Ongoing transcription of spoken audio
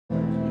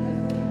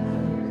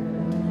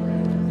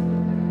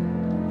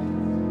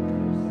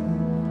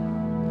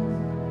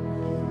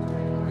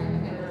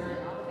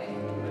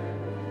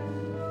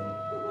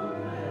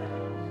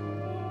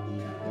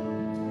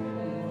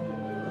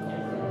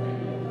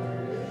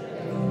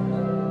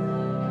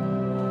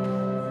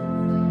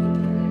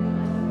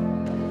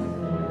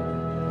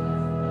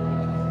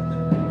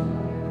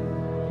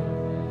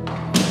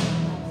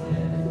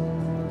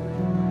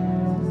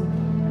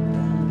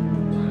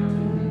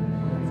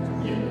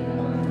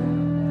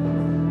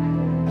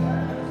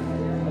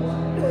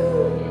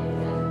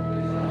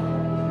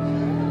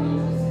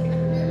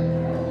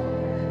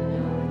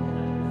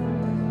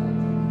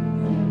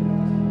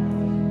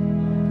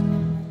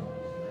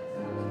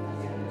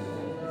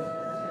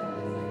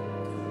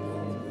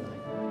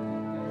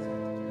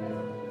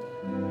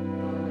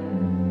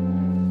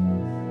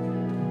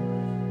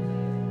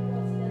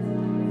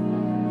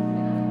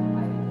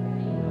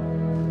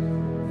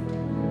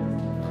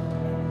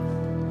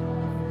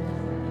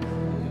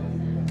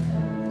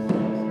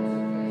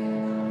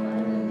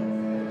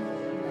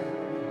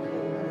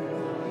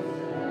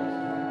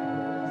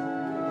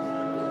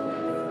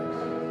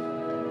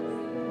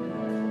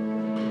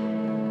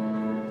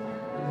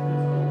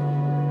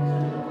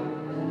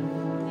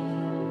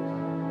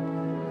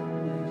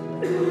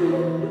Good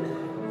morning.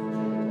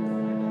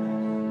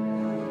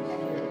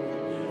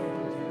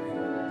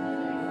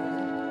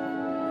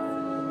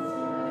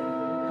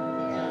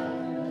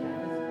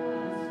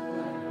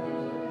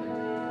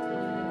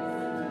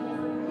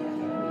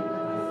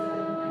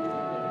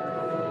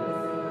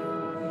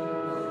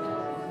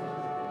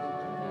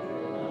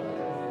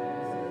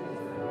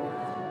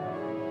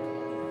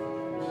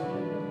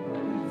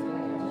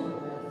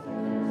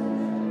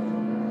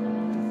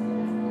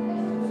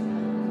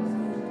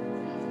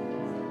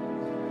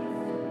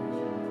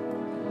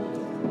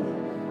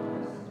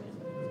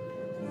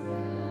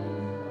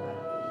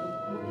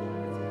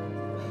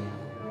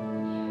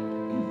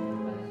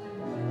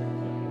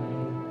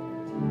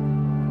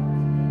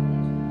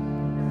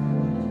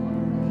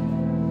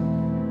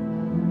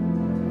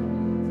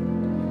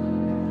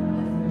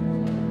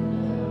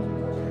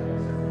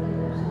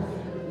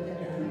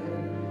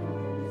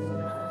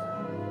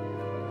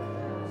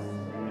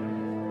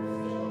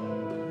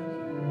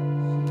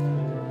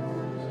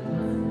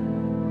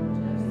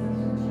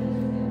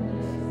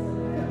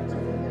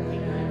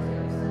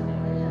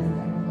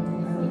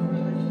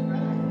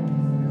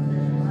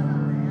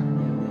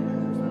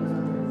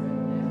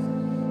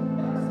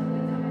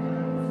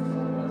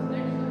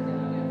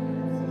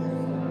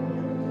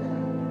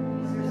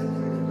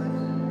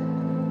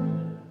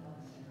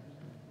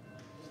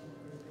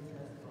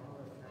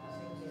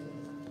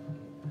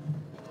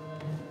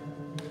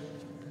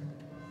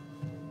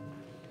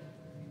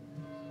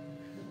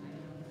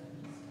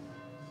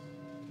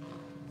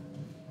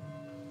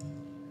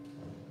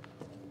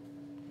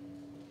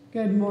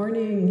 Good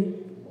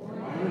morning.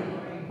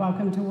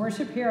 Welcome to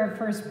worship here at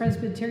First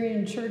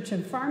Presbyterian Church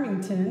of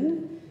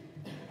Farmington.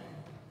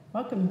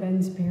 Welcome,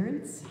 Ben's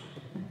parents.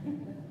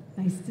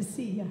 Nice to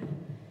see you.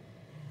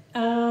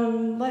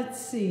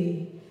 Let's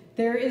see.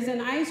 There is an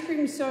ice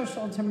cream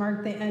social to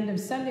mark the end of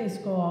Sunday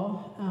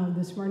school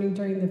this morning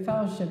during the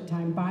fellowship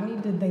time.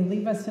 Bonnie, did they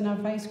leave us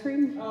enough ice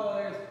cream? Oh,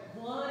 there's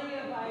plenty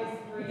of ice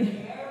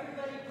cream.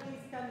 Everybody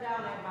please come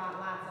down. I bought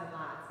lots and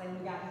lots. And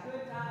we got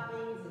good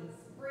toppings and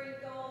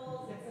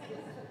sprinkles. It's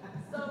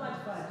so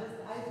much fun. Just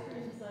ice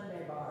cream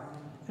Sunday bar.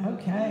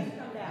 Okay. Please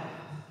come down.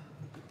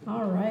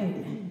 All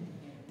right.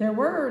 There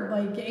were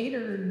like 8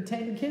 or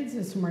 10 kids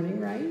this morning,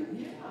 right?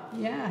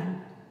 Yeah.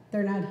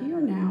 They're not here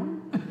now.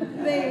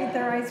 They ate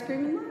their ice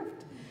cream and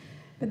left.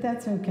 But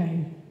that's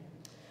okay.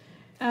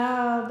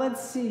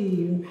 Let's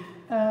see.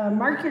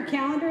 Mark your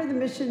calendar. The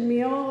mission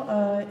meal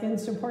in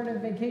support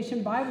of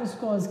Vacation Bible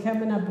School is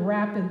coming up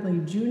rapidly,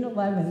 June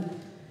 11th.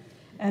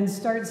 And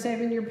start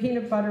saving your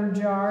peanut butter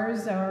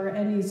jars or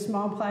any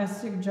small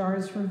plastic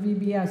jars for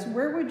VBS.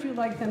 Where would you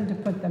like them to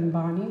put them,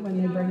 Bonnie,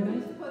 when they bring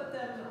them? Just put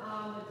them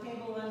on the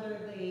table under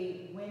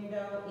the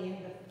window in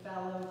the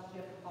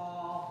fellowship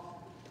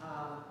hall,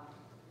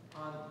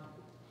 on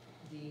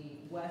the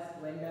west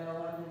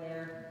window under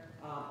there.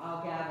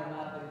 I'll gather them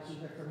up and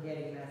keep it from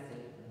getting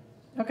messy.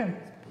 Okay,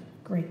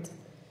 great.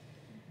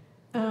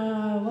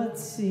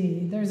 Let's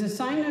see. There's a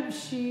sign-up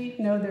sheet.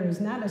 No, there is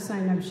not a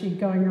sign-up sheet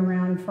going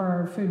around for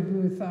our food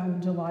booth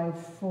on July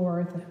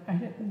 4th.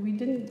 We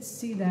didn't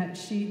see that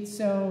sheet,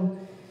 so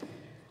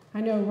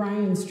I know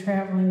Ryan's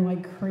traveling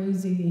like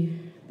crazy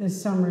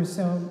this summer,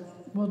 so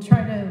we'll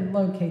try to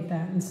locate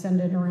that and send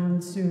it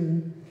around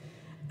soon.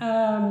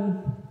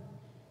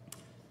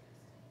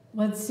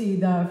 Let's see.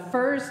 The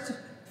first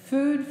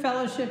food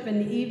fellowship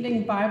and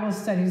evening Bible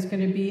study is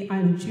going to be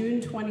on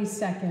June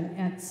 22nd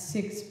at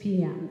 6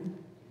 p.m.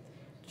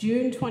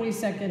 June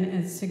 22nd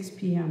at 6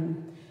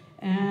 p.m.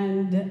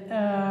 And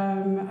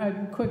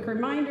a quick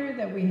reminder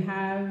that we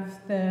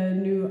have the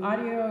new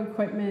audio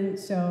equipment,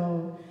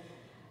 so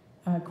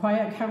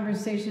quiet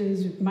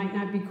conversations might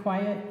not be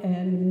quiet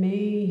and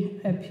may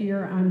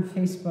appear on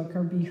Facebook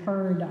or be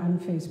heard on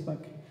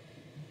Facebook.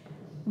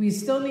 We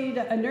still need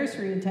a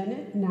nursery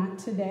attendant, not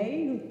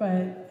today,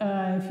 but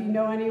if you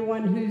know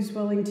anyone who's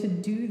willing to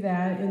do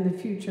that in the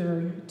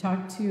future,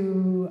 talk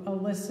to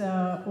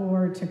Alyssa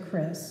or to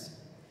Chris.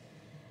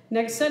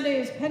 Next Sunday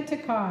is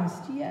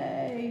Pentecost.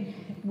 Yay!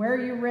 Wear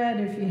your red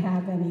if you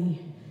have any.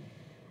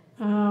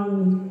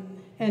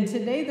 And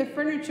today the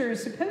furniture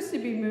is supposed to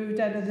be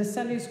moved out of the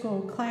Sunday school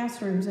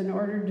classrooms in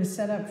order to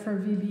set up for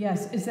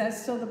VBS. Is that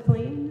still the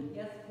plan?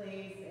 Yes,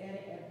 please. And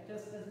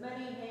just as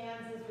many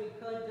hands as we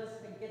could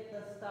just to get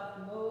the stuff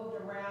moved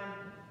around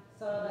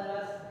so that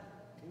us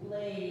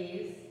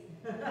ladies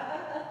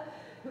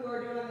who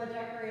are doing the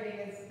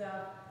decorating and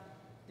stuff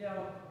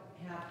don't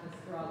have to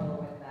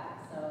struggle with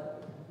that. So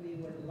we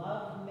would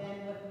love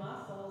men with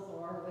muscles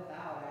or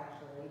without,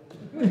 actually.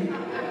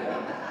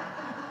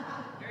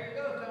 There you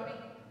go, Tony.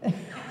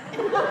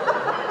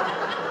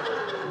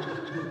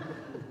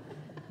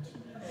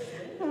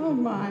 Oh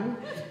my.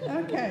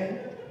 Okay.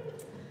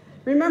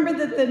 Remember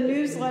that the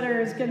newsletter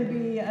is going to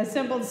be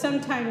assembled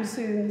sometime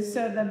soon,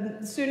 so the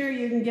sooner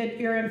you can get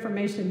your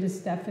information to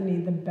Stephanie,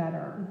 the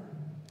better.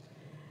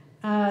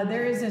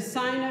 There is a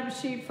sign-up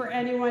sheet for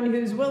anyone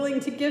who's willing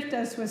to gift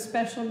us with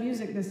special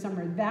music this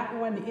summer. That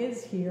one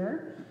is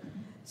here.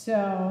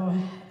 So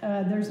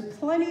there's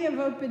plenty of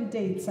open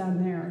dates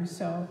on there,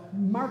 so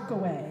mark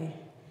away.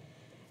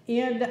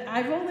 And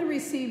I've only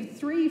received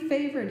 3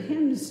 favorite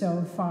hymns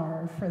so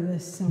far for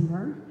this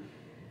summer.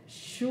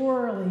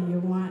 Surely you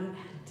want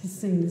to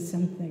sing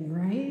something,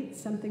 right?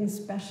 Something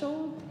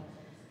special?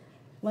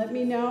 Let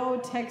me know,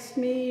 text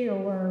me,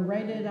 or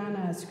write it on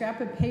a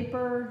scrap of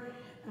paper.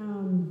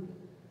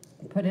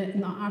 Put it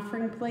in the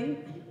offering plate,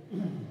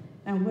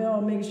 and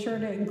we'll make sure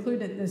to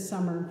include it this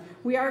summer.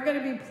 We are going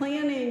to be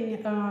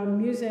planning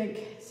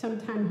music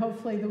sometime,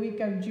 hopefully the week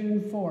of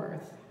June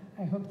 4th.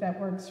 I hope that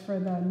works for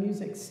the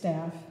music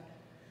staff.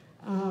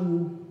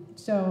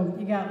 So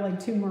you got like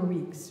 2 more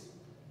weeks.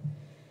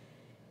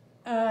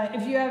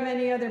 If you have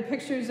any other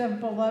pictures of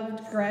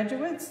beloved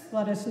graduates,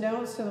 let us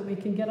know so that we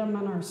can get them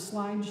on our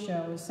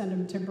slideshow. Send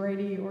them to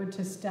Brady or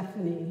to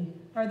Stephanie.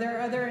 Are there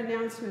other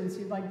announcements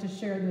you'd like to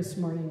share this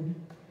morning?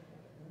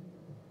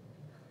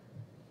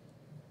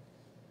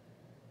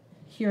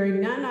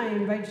 Hearing none, I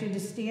invite you to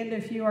stand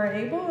if you are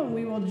able, and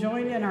we will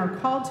join in our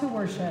call to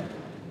worship.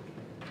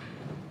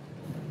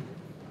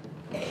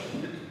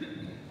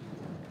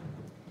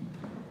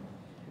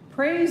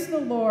 Praise the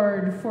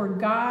Lord, for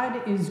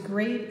God is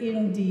great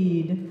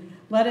indeed.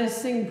 Let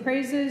us sing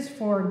praises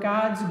for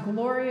God's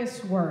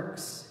glorious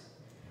works.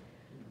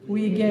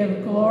 We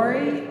give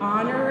glory,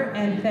 honor,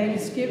 and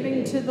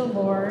thanksgiving to the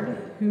Lord,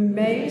 who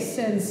makes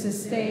and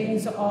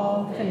sustains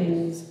all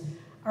things.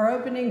 Our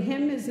opening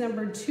hymn is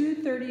number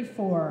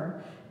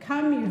 234.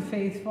 Come, you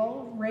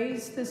faithful,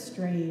 raise the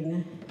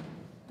strain.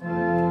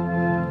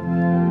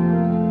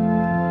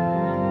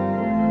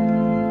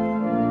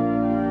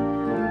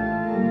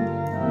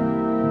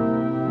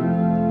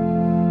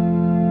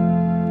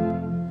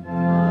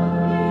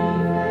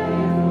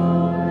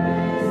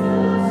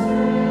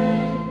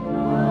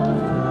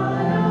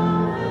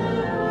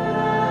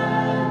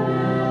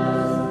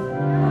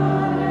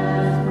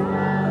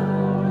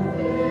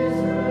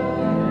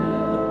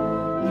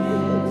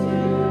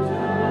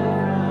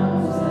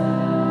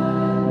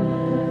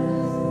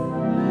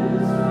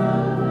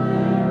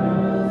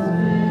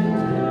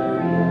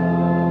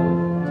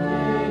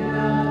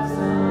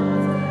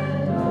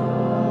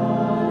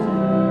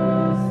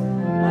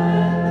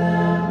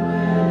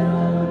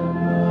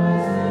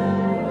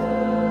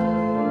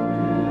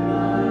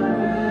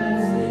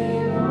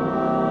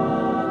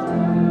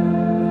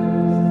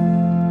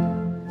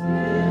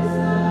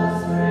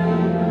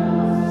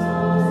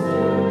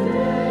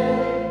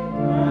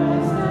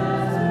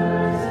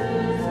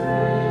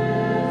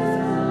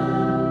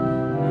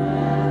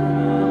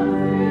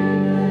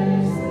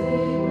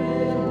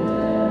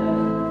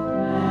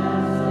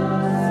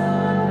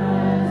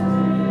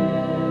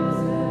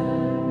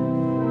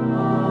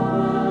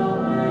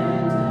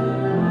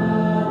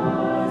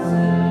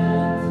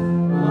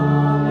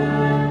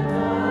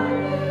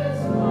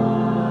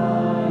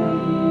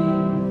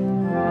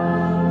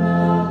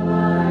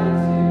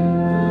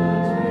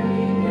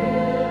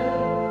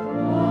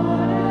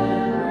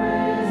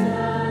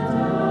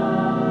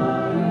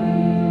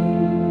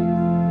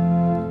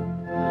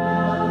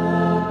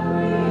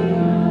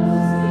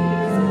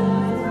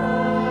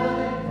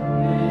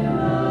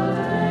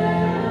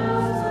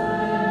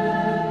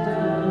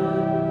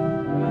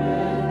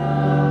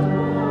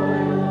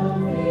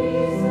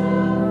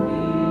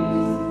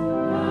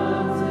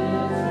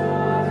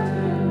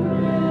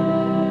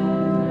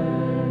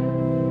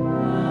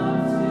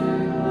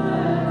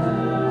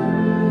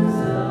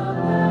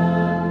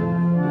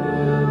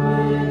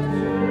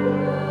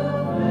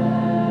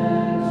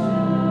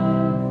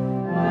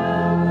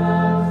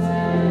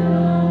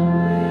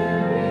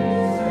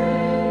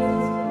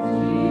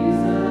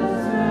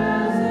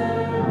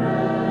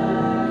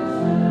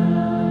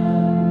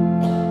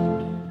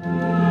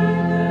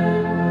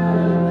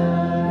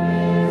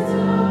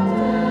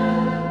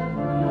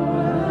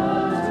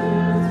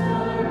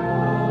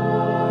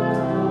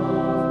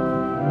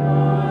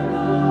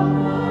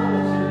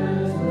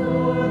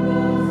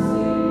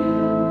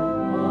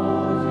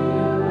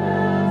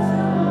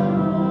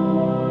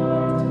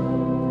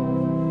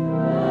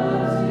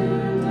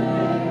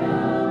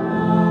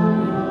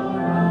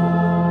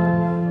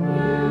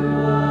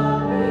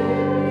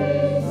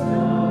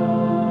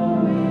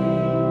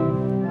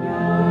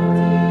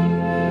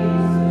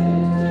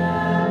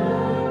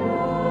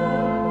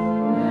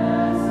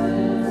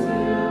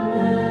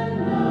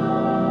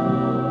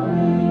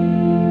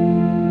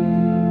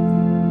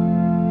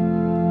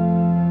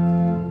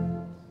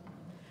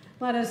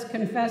 Let us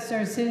confess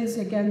our sins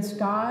against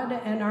God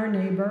and our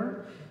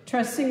neighbor,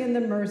 trusting in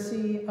the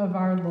mercy of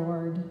our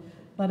Lord.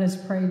 Let us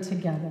pray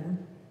together.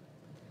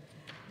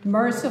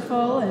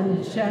 Merciful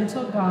and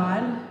gentle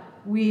God,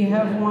 we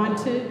have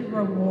wanted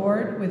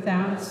reward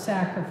without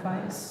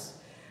sacrifice.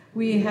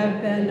 We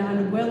have been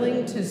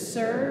unwilling to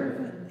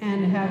serve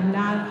and have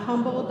not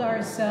humbled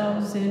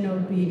ourselves in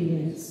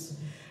obedience.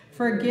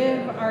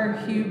 Forgive our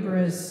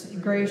hubris,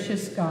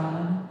 gracious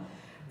God.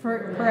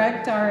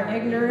 Correct our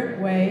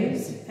ignorant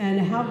ways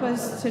and help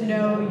us to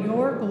know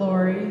your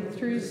glory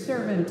through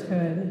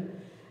servanthood.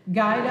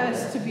 Guide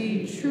us to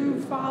be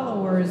true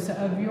followers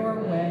of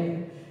your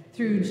way,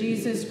 through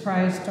Jesus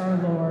Christ our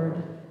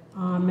Lord.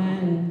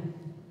 Amen.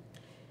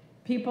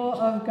 People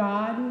of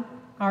God,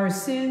 our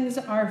sins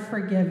are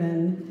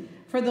forgiven,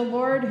 for the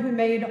Lord who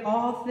made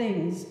all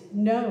things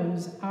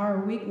knows our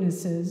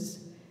weaknesses.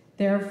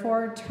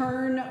 Therefore,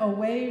 turn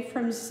away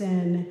from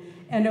sin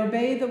and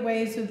obey the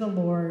ways of the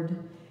Lord.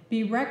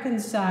 Be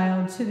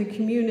reconciled to the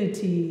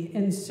community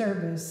in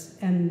service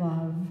and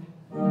love.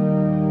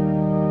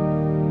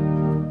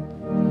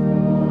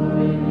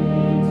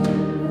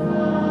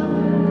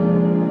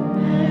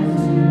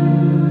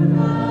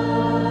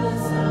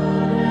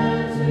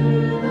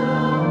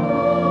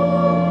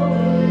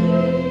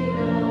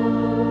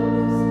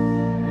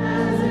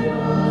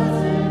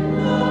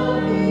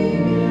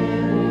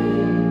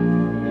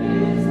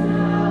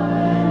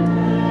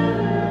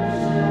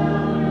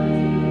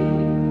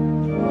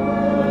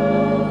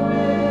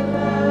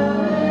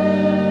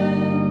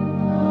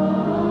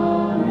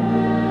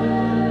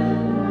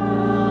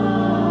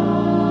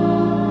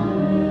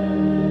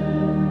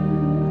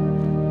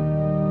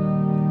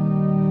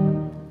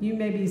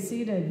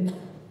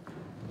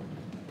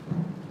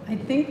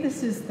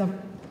 This is the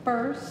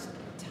first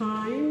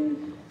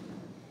time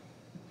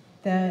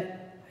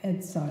that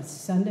it's a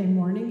Sunday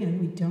morning and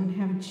we don't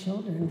have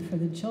children for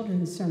the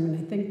children's sermon.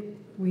 I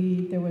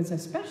think there was a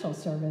special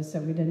service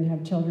that we didn't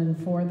have children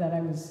for that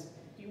I was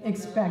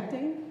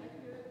expecting.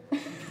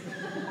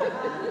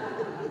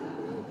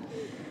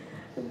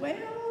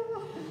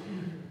 Well,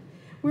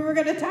 we were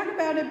going to talk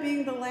about it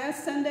being the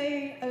last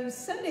Sunday of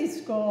Sunday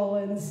school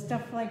and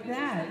stuff like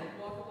that.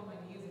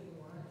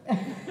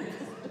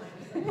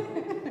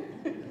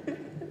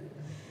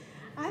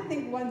 I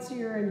think once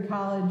you're in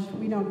college,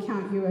 we don't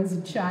count you as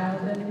a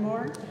child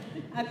anymore.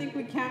 I think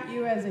we count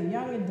you as a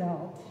young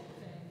adult.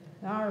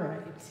 All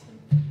right.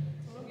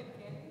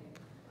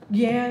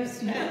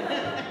 Yes.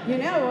 You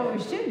know what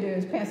we should do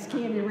is pass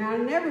candy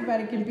around, and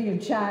everybody can be a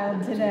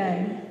child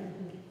today.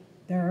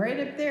 They're right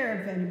up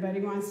there if anybody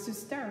wants to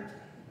start.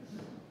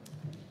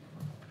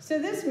 So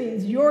this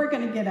means you're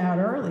going to get out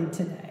early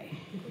today,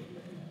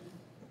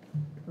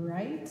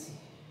 right?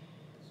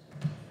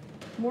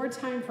 More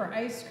time for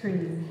ice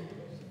cream.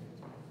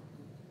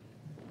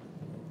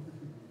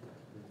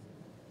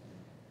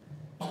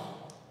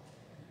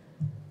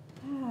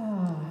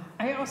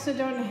 I also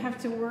don't have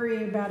to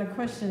worry about a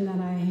question that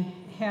I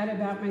had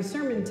about my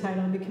sermon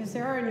title because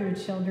there are no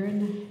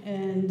children,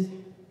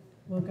 and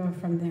we'll go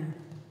from there.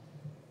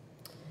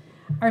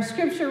 Our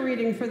scripture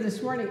reading for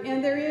this morning,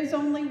 and there is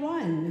only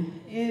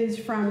one, is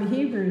from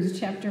Hebrews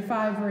chapter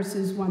 5,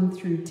 verses 1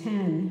 through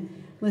 10.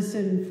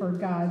 Listen for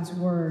God's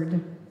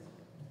word.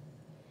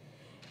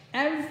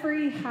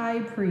 Every high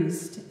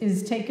priest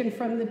is taken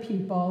from the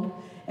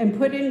people and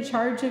put in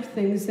charge of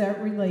things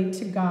that relate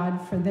to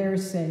God for their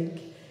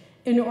sake,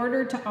 in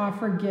order to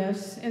offer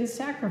gifts and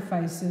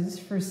sacrifices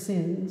for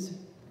sins.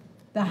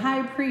 The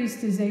high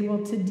priest is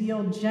able to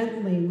deal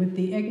gently with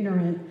the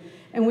ignorant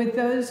and with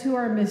those who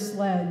are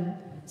misled,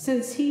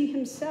 since he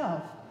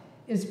himself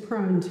is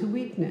prone to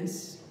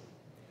weakness.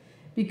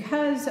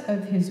 Because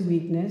of his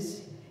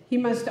weakness, he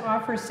must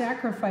offer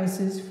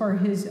sacrifices for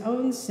his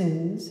own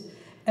sins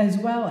as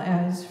well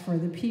as for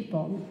the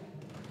people.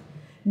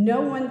 No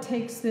one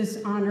takes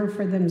this honor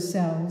for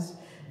themselves,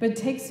 but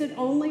takes it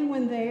only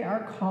when they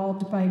are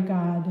called by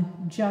God,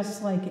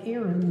 just like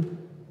Aaron.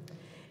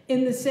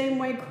 In the same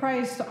way,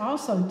 Christ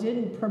also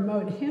didn't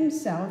promote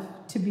himself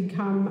to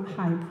become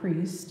high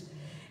priest.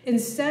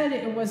 Instead,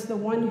 it was the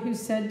one who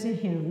said to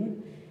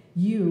him,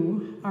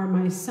 "You are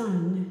my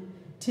son.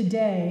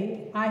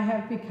 Today I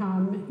have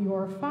become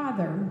your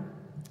father."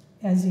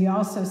 As he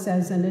also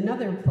says in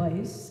another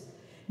place,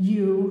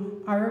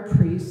 "You are a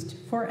priest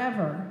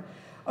forever,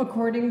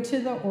 according to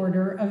the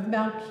order of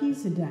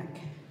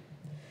Melchizedek."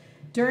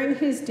 During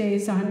his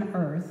days on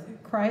earth,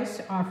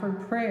 Christ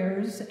offered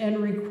prayers and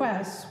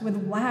requests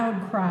with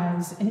loud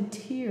cries and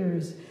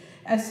tears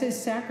as his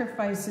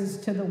sacrifices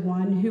to the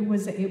one who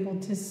was able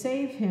to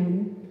save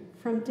him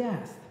from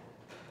death.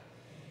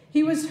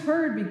 He was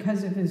heard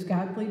because of his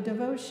godly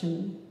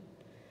devotion.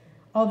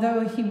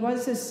 Although he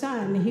was a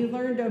son, he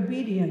learned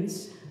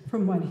obedience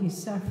from what he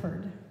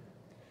suffered.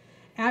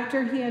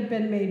 After he had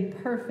been made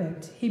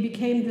perfect, he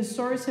became the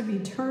source of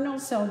eternal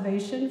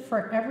salvation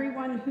for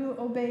everyone who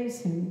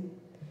obeys him.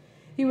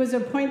 He was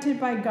appointed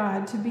by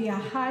God to be a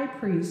high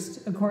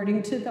priest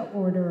according to the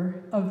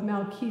order of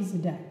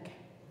Melchizedek.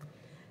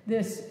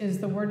 This is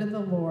the word of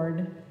the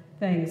Lord.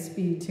 Thanks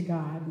be to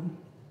God.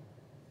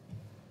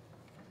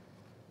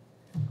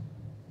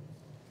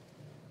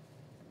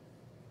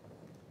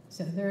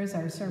 So there is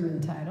our sermon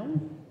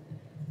title.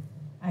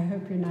 I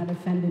hope you're not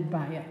offended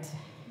by it.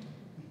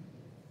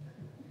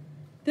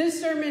 This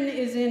sermon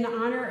is in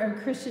honor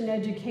of Christian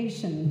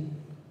education,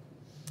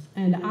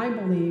 and I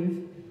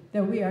believe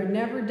that we are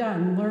never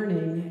done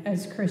learning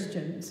as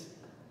Christians.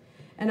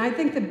 And I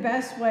think the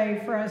best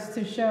way for us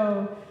to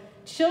show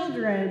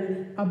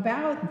children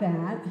about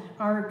that,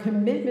 our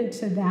commitment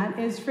to that,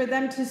 is for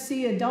them to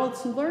see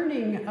adults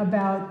learning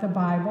about the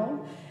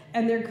Bible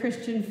and their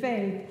Christian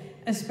faith,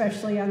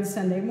 especially on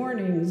Sunday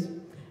mornings.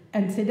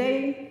 And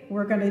today,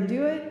 we're going to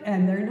do it,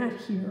 and they're not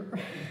here.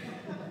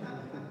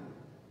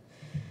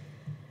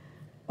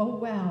 Oh,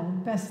 well,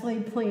 best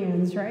laid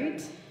plans,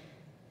 right?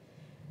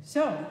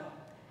 So,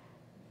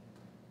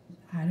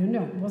 I don't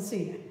know. We'll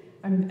see.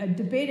 I'm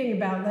debating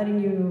about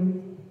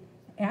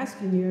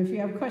asking you if you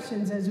have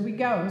questions as we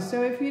go.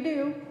 So if you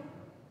do,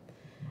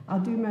 I'll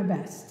do my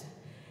best.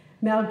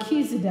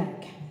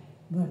 Melchizedek.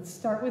 Let's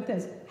start with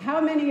this.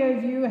 How many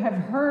of you have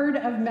heard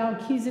of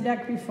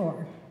Melchizedek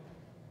before?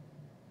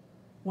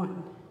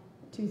 1,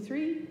 2,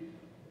 3.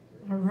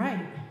 All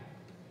right.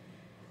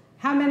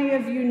 How many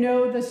of you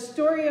know the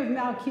story of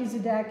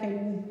Melchizedek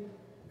and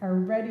are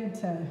ready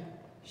to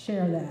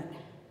share that?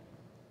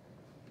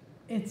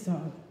 It's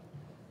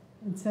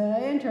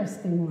an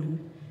interesting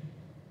one.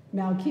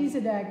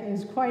 Melchizedek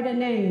is quite a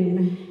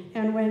name.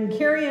 And when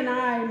Carrie and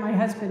I, my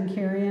husband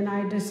Carrie and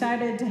I,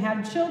 decided to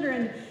have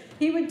children,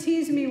 he would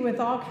tease me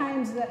with all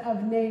kinds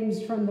of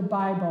names from the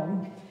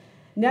Bible.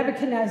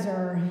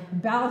 Nebuchadnezzar,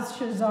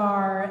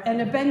 Belshazzar,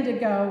 and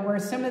Abednego were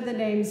some of the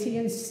names he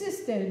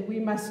insisted we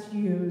must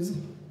use.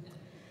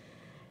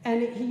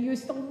 And he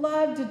used to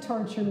love to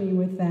torture me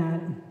with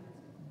that.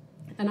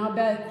 And I'll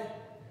bet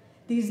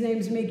these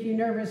names make you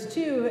nervous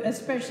too,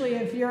 especially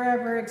if you're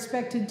ever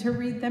expected to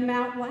read them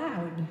out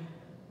loud.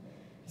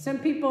 Some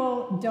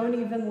people don't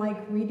even like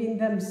reading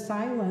them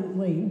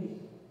silently.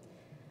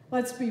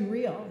 Let's be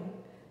real.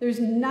 There's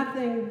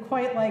nothing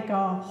quite like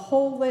a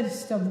whole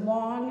list of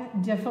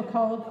long,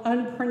 difficult,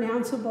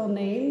 unpronounceable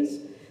names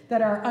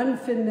that are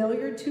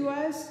unfamiliar to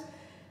us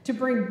to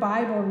bring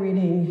Bible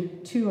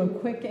reading to a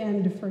quick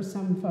end for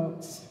some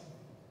folks.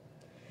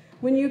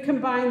 When you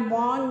combine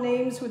long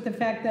names with the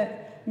fact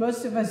that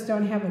most of us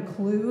don't have a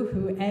clue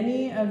who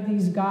any of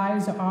these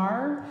guys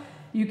are,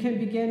 you can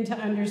begin to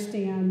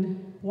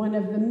understand one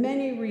of the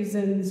many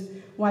reasons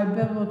why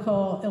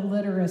biblical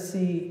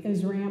illiteracy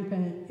is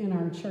rampant in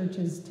our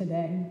churches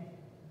today.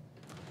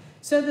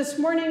 So this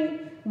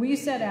morning, we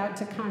set out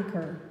to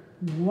conquer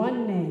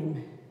one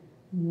name,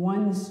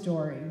 one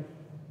story.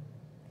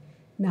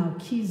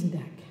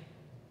 Melchizedek.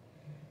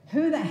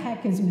 Who the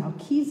heck is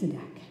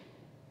Melchizedek?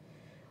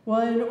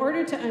 Well, in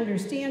order to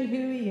understand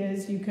who he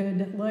is, you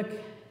could look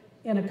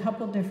in a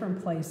couple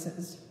different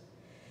places.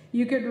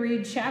 You could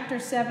read chapter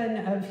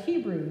 7 of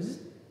Hebrews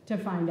to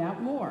find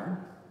out more.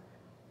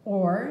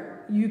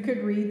 Or you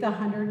could read the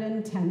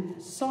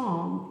 110th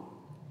Psalm.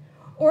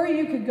 Or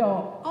you could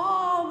go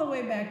all the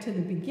way back to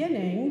the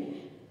beginning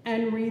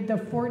and read the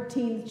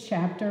 14th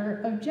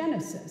chapter of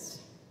Genesis.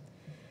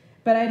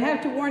 But I'd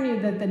have to warn you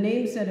that the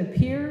names that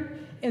appear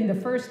in the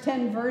first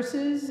 10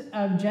 verses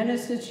of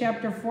Genesis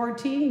chapter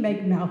 14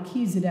 make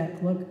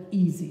Melchizedek look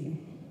easy.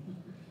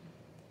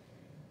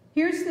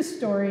 Here's the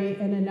story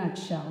in a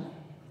nutshell.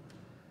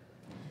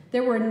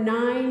 There were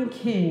 9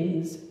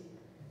 kings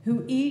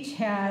who each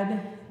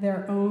had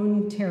their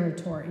own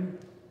territory.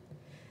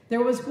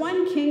 There was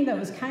one king that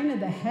was kind of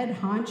the head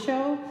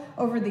honcho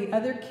over the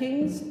other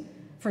kings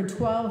for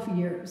 12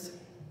 years.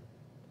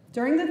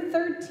 During the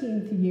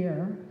 13th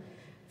year,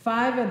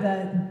 5 of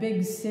the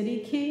big city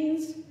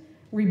kings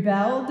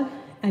rebelled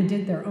and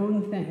did their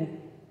own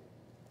thing.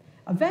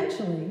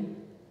 Eventually,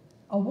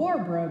 a war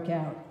broke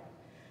out.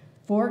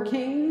 4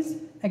 kings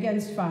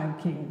against 5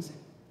 kings.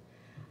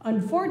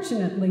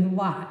 Unfortunately,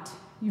 Lot.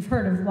 You've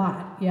heard of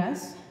Lot,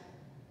 yes?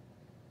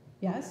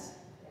 Yes?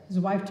 His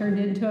wife turned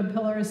into a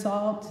pillar of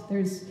salt.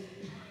 There's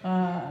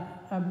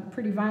a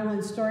pretty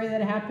violent story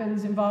that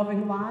happens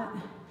involving Lot.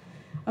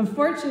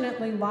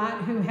 Unfortunately,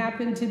 Lot, who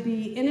happened to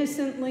be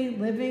innocently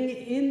living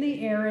in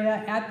the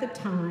area at the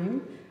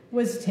time,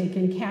 was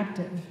taken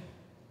captive.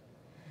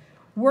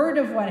 Word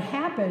of what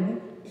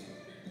happened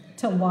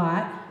to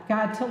Lot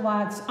got to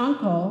Lot's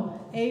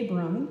uncle,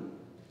 Abram.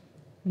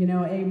 You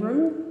know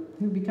Abram,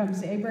 who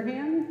becomes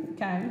Abraham?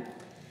 Okay.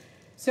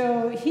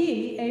 So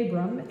he,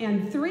 Abram,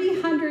 and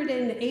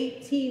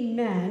 318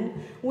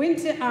 men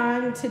went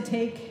on to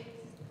take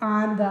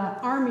on the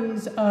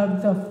armies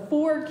of the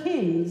 4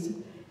 kings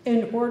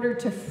in order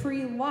to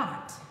free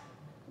Lot.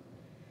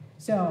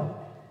 So,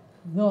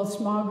 a little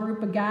small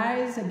group of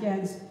guys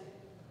against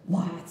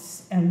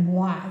lots and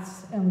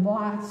lots and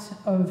lots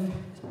of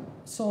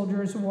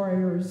soldiers,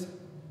 warriors.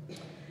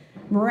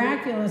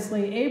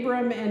 Miraculously,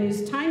 Abram and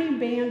his tiny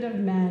band of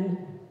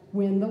men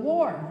win the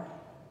war.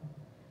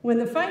 When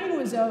the fighting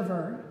was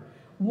over,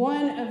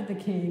 one of the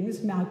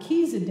kings,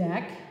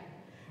 Melchizedek,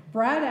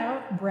 brought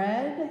out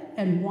bread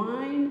and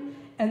wine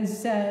and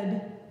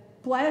said,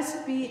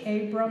 "Blessed be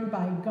Abram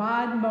by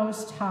God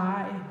Most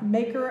High,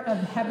 maker of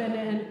heaven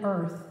and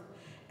earth,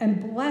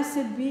 and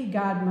blessed be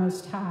God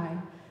Most High,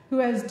 who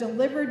has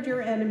delivered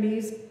your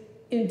enemies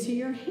into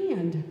your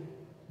hand."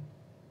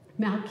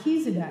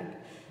 Melchizedek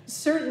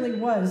certainly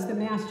was the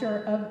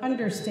master of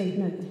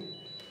understatement.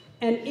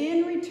 And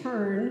in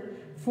return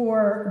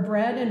for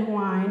bread and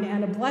wine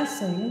and a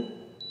blessing,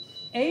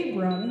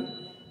 Abram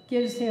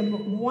gives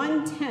him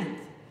 1/10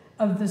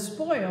 of the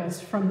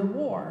spoils from the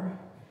war,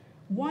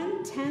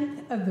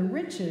 1/10 of the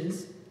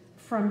riches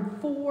from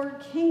 4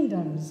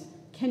 kingdoms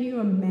Can you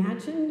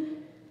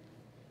imagine?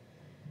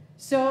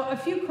 So a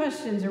few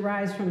questions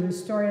arise from the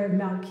story of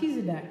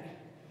Melchizedek.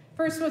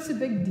 First, what's the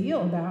big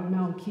deal about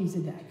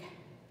Melchizedek?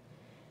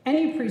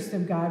 Any priest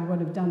of God would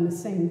have done the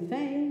same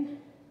thing.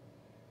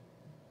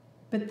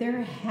 But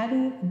there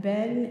hadn't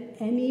been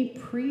any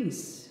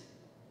priests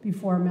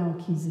before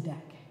Melchizedek.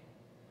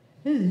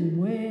 This is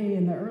way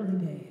in the early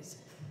days.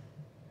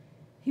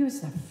 He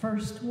was the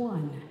first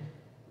one.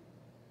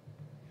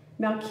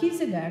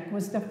 Melchizedek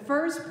was the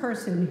first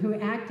person who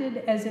acted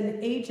as an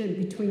agent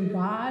between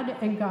God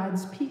and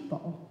God's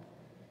people.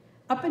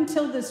 Up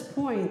until this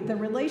point, the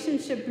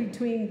relationship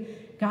between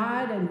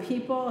God and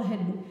people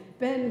had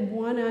been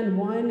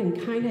one-on-one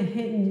and kind of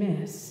hit and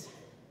miss.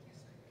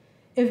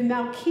 If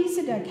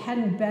Melchizedek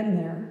hadn't been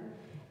there,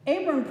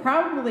 Abram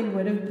probably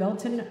would have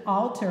built an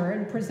altar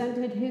and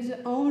presented his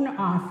own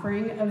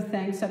offering of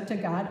thanks up to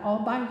God all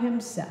by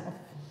himself.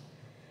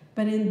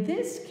 But in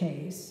this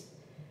case,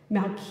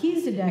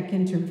 Melchizedek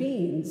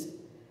intervenes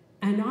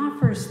and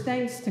offers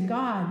thanks to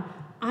God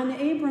on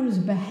Abram's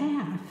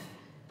behalf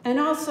and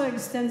also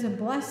extends a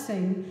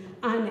blessing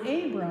on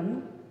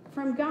Abram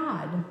from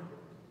God.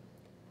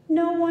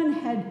 No one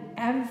had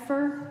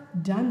ever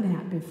done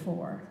that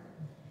before.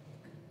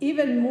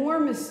 Even more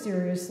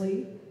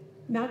mysteriously,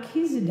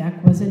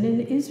 Melchizedek wasn't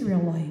an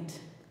Israelite.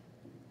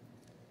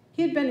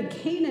 He had been a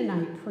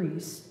Canaanite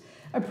priest,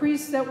 a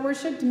priest that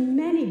worshipped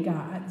many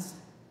gods.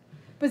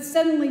 But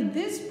suddenly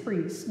this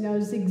priest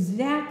knows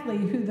exactly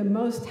who the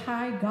Most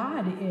High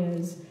God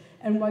is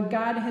and what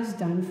God has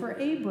done for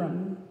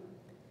Abram.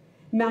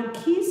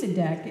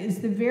 Melchizedek is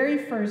the very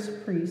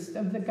first priest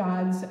of the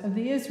gods of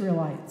the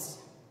Israelites.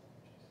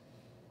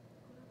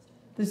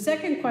 The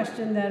second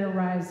question that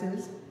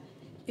arises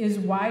is,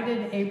 why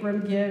did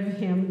Abram give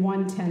him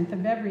 1/10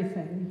 of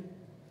everything?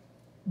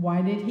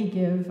 Why did he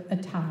give a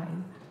tithe?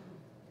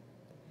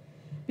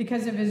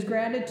 Because of his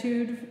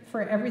gratitude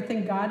for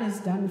everything God has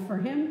done for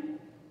him,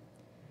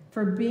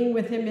 for being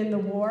with him in the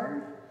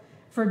war,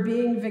 for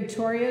being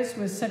victorious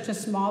with such a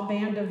small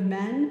band of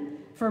men,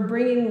 for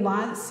bringing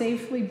Lot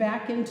safely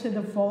back into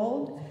the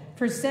fold,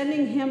 for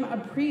sending him a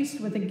priest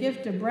with a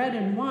gift of bread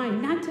and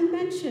wine, not to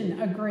mention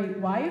a great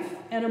wife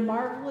and a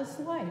marvelous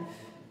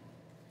life.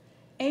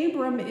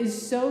 Abram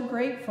is so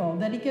grateful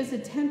that he gives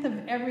 1/10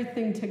 of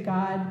everything to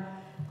God,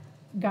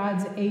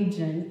 God's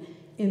agent,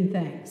 in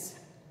thanks.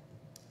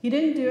 He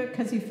didn't do it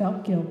because he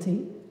felt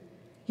guilty.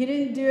 He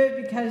didn't do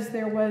it because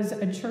there was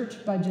a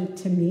church budget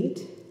to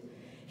meet.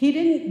 He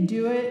didn't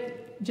do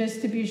it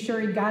just to be sure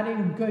he got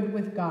in good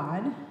with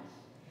God.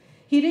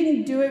 He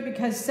didn't do it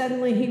because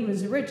suddenly he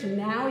was rich and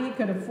now he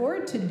could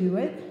afford to do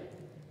it.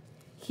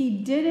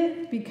 He did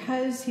it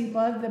because he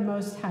loved the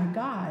Most High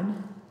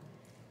God,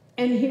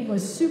 and he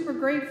was super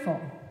grateful.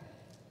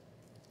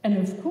 And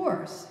of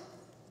course,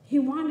 he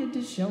wanted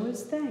to show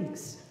his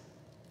thanks.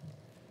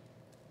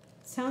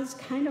 Sounds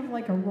kind of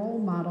like a role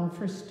model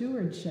for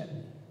stewardship.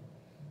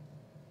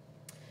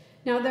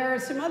 Now, there are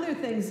some other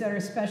things that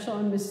are special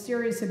and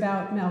mysterious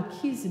about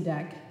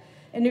Melchizedek,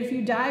 and if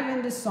you dive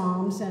into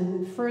Psalms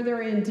and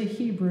further into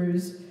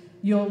Hebrews,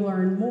 you'll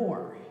learn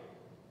more.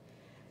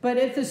 But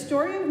if the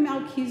story of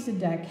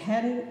Melchizedek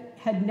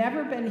had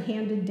never been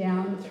handed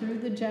down through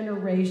the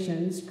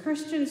generations,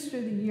 Christians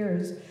through the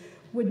years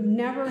would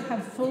never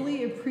have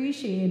fully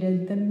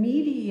appreciated the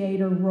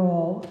mediator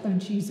role of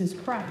Jesus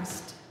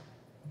Christ.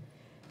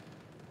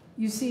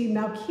 You see,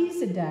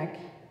 Melchizedek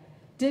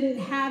didn't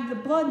have the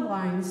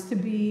bloodlines to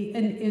be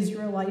an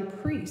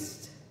Israelite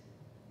priest,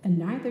 and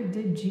neither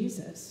did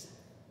Jesus.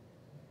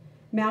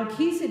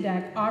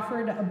 Melchizedek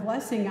offered a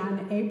blessing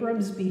on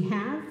Abram's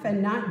behalf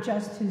and not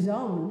just his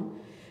own,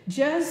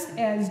 just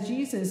as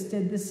Jesus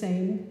did the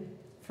same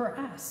for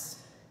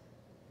us.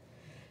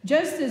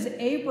 Just as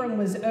Abram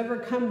was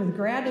overcome with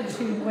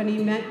gratitude when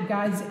he met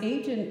God's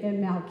agent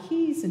in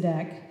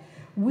Melchizedek,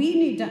 we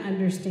need to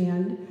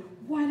understand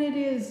what it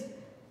is,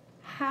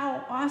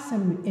 how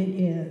awesome it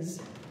is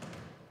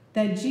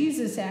that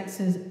Jesus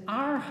acts as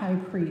our high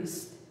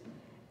priest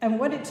and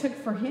what it took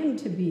for him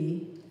to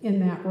be in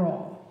that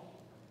role.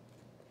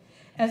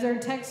 As our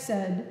text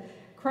said,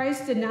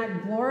 Christ did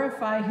not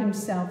glorify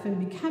himself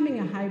in becoming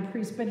a high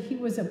priest, but he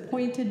was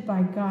appointed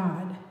by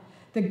God,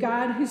 the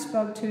God who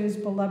spoke to his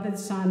beloved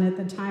Son at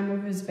the time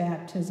of his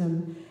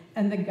baptism,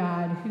 and the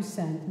God who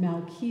sent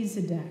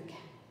Melchizedek.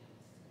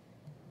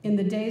 In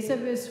the days of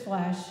his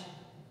flesh,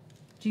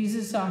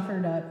 Jesus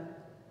offered up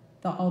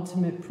the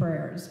ultimate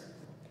prayers.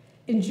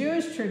 In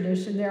Jewish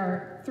tradition, there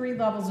are 3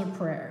 levels of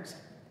prayers.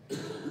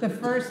 The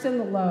first and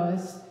the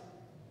lowest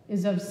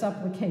is of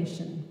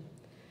supplication.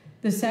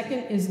 The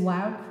second is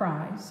loud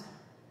cries,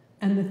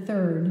 and the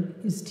third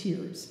is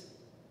tears.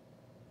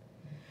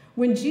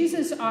 When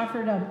Jesus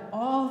offered up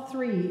all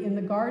 3 in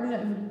the Garden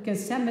of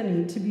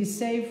Gethsemane to be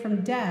saved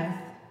from death,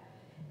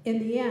 in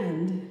the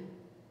end,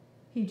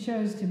 he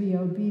chose to be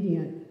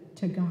obedient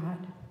to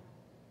God.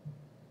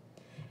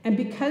 And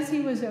because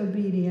he was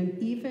obedient,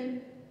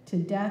 even to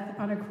death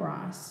on a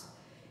cross,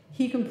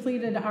 he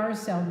completed our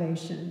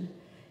salvation.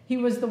 He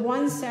was the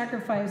one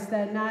sacrifice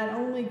that not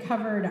only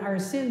covered our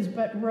sins,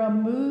 but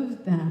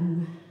removed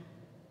them.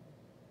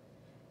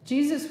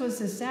 Jesus was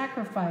the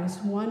sacrifice,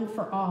 one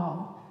for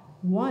all,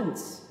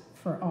 once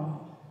for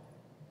all.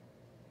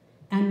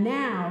 And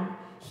now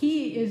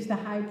he is the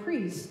high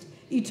priest,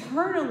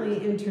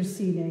 eternally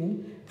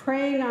interceding,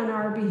 praying on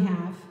our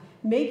behalf,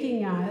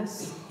 making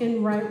us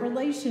in right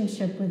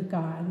relationship with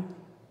God.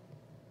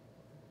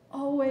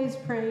 Always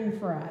praying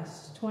for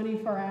us,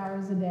 24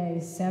 hours a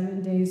day,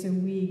 7 days a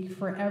week,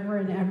 forever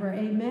and ever,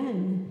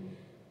 amen.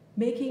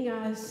 Making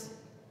us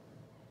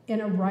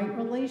in a right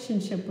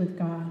relationship with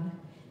God,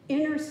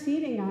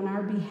 interceding on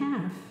our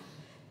behalf.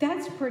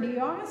 That's pretty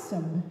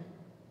awesome.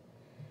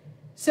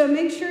 So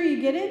make sure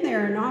you get in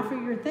there and offer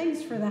your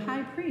thanks for the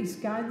high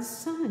priest, God's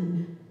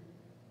Son.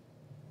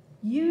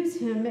 Use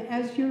him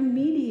as your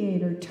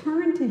mediator.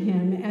 Turn to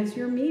him as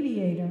your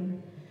mediator.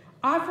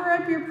 Offer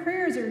up your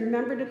prayers and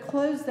remember to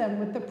close them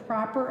with the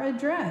proper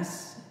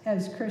address.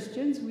 As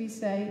Christians, we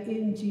say,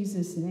 in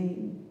Jesus'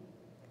 name.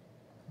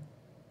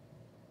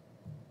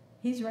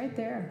 He's right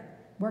there,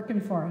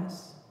 working for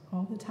us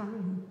all the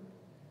time,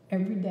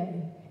 every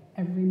day,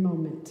 every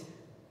moment.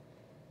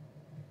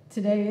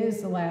 Today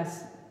is the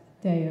last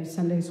day of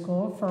Sunday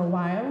school for a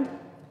while,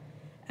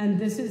 and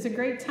this is a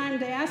great time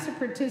to ask the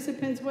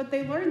participants what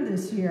they learned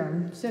this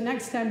year. So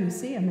next time you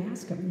see them,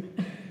 ask them.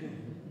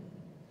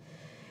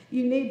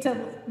 We need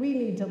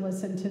to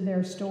listen to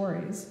their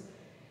stories.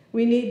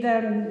 We need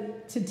them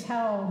to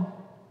tell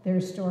their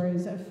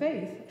stories of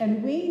faith,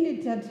 and we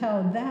need to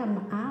tell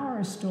them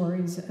our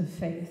stories of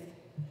faith.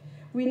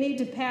 We need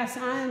to pass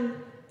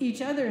on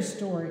each other's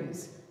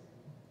stories.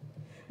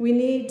 We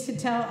need to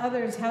tell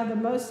others how the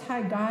Most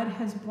High God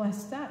has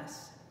blessed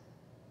us.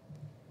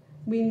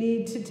 We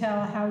need to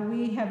tell how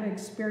we have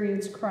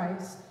experienced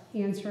Christ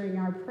answering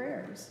our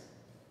prayers.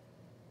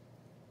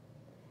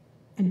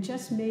 And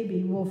just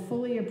maybe we'll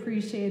fully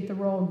appreciate the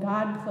role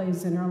God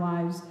plays in our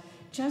lives,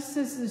 just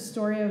as the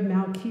story of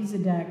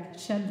Melchizedek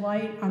shed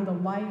light on the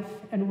life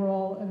and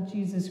role of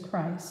Jesus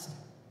Christ.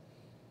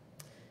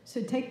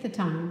 So take the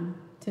time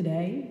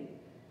today,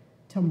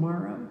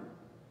 tomorrow,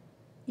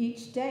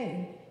 each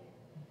day,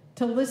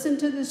 to listen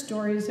to the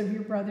stories of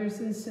your brothers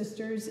and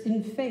sisters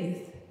in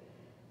faith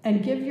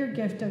and give your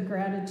gift of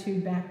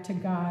gratitude back to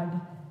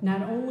God,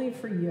 not only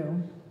for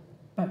you,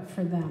 but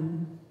for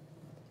them.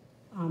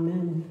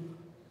 Amen.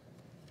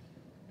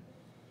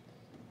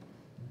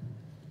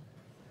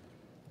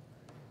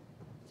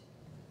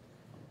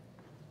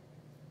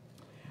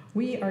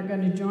 We are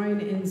going to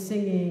join in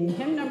singing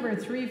hymn number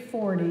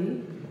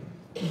 340.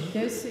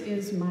 This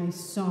is my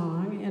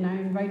song, and I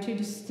invite you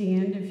to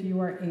stand if you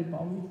are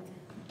able.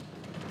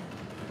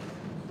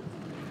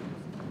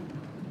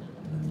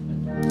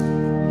 This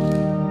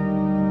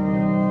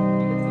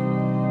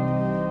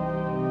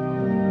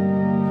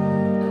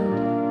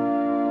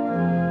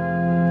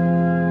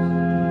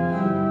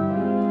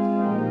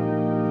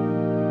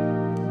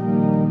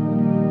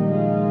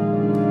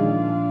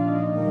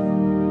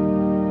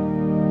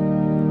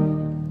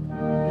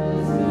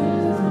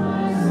is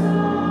my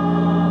song.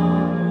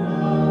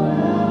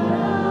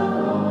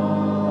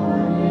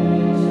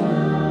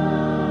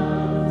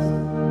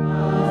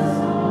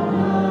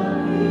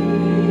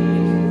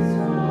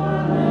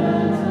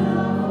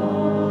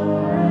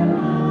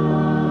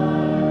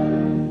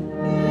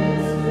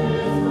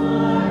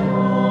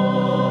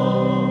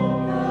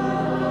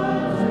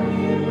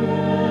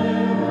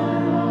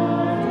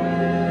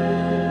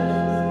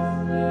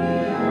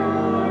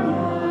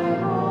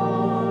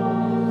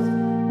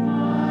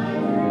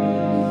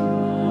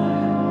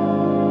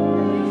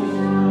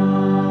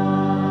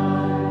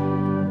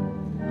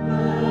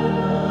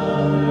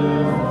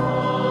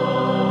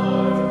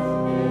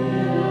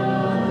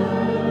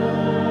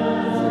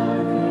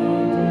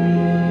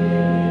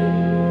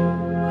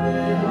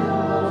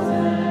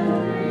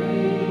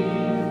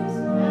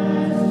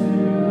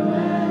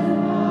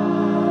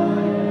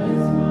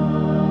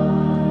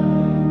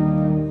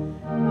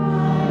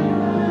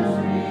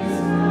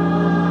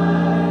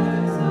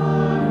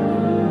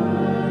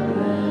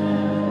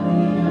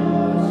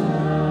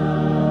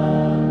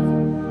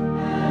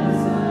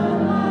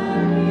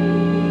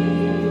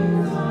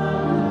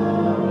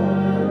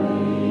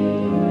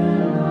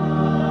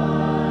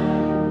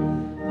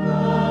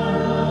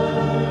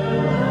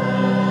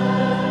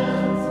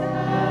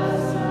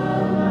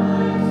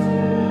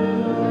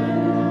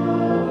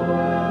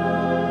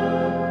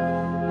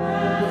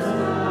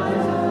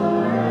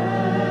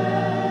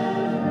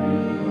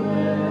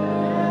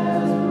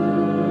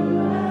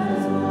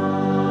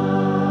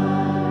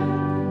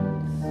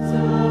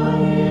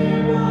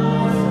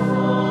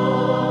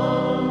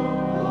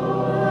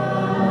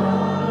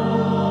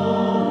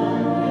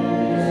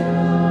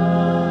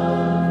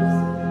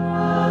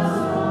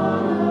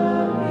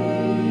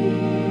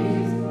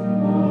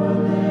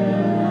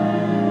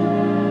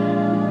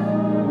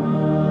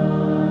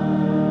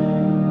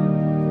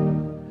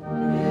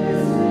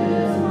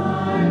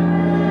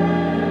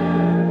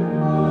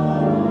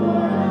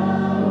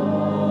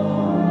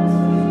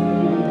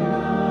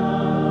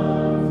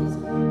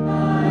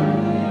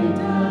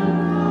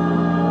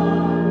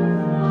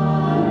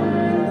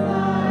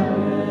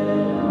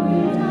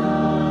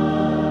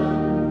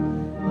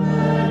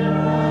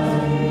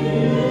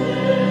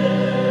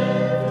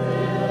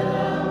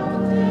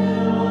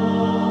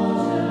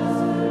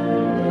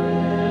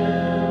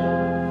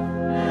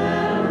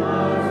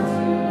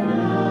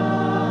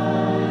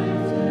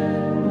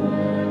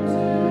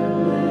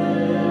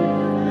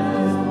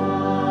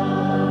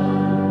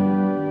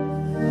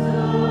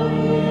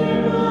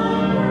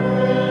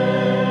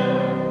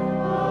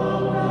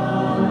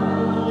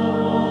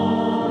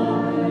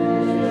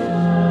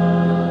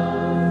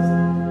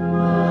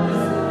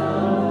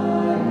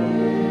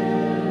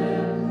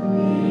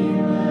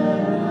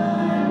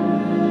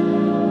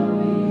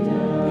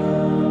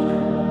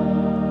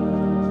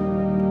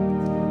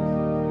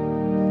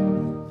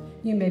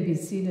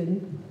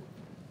 seated.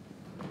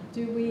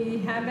 Do we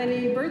have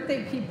any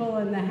birthday people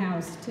in the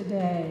house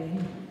today?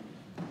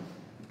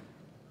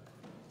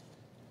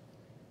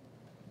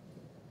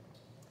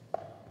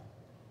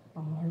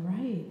 All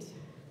right.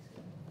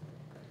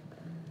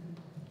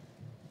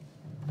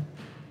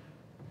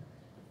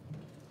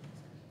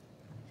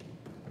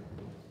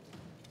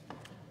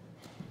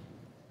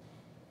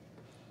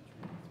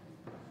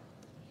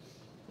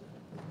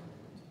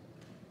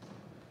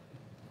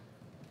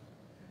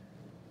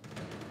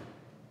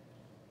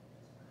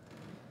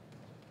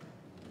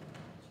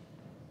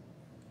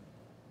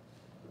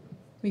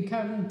 We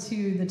come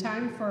to the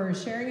time for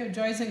sharing of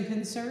joys and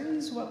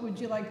concerns. What would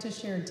you like to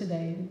share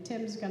today?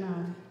 Tim's going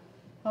to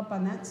help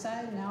on that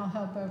side, and I'll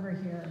help over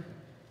here.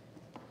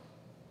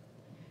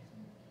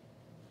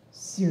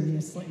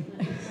 Seriously.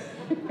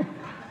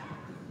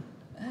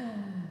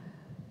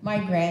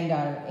 My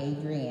granddaughter,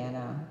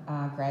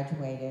 Adriana,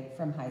 graduated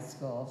from high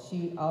school.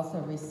 She also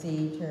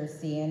received her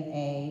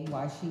CNA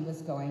while she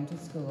was going to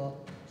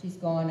school. She's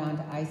going on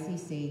to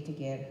ICC to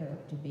get her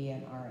to be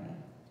an RN.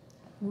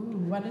 Ooh,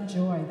 what a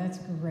joy. That's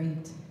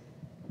great.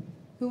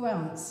 Who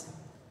else?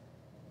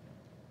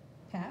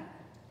 Pat?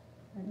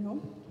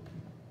 No?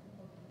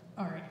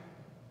 All right.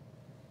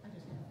 I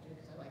just have to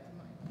because I like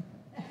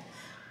mine.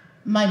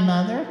 My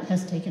mother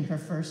has taken her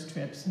first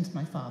trip since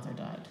my father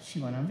died. She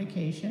went on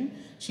vacation.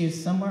 She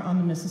is somewhere on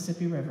the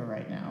Mississippi River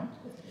right now,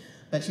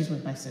 but she's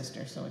with my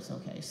sister, so it's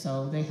okay.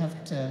 So they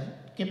have to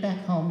get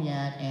back home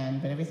yet,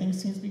 but everything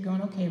seems to be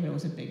going okay, but it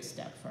was a big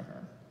step for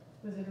her.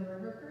 Was it a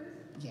river cruise?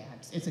 Yeah,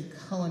 it's a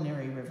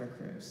culinary river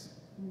cruise.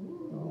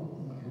 Ooh.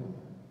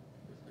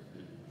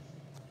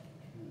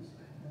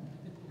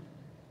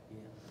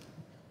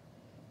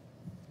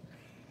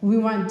 We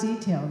want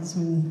details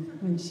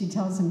when she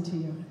tells them to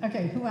you.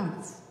 Okay, who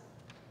else?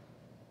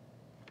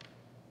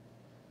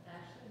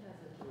 Ashley has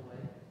a joy.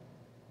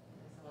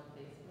 I saw on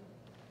Facebook.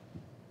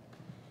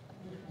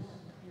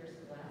 Here's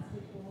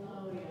Scholastic Bowl.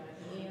 Oh,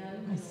 yeah.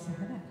 And I saw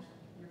that.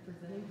 you're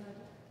presenting project.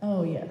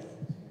 Oh, yes.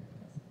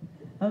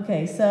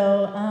 Okay,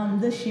 so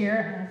this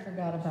year, I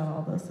forgot about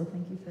all this, so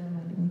thank you for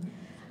reminding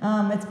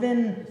me. It's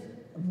been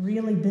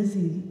really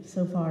busy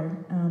so far.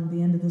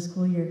 The end of the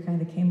school year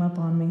kind of came up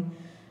on me.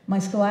 My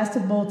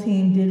Scholastic Bowl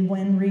team did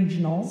win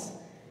regionals,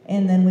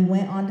 and then we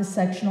went on to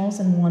sectionals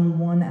and won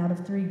 1 out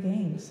of 3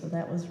 games. So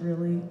that was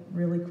really,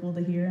 really cool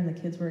to hear, and the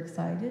kids were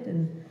excited,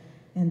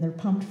 and they're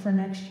pumped for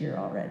next year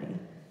already.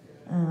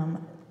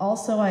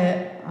 Also,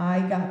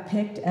 I got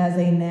picked as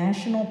a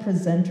national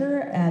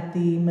presenter at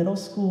the Middle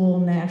School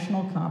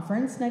National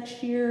Conference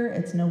next year.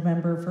 It's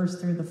November 1st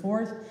through the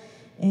 4th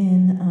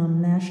in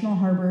National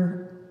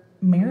Harbor,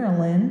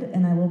 Maryland,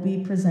 and I will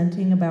be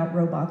presenting about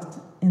robots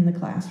in the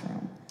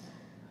classroom.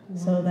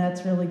 So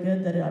that's really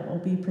good that I will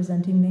be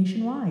presenting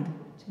nationwide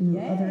to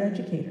Yay. other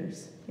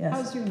educators. Yes.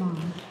 How's your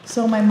mom?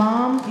 So my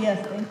mom,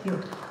 yes, thank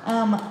you.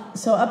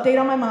 So update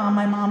on my mom.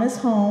 My mom is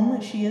home.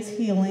 She is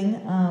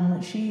healing.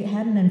 She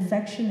had an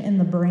infection in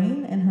the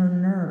brain and her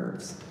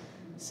nerves.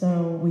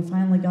 So we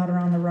finally got her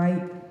on the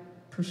right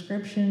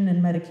prescription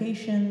and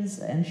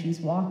medications, and she's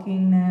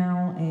walking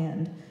now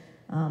and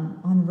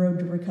on the road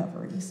to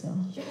recovery. So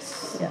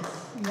Yes. yes,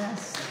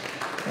 Yes.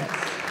 yes.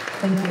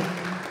 Thank you.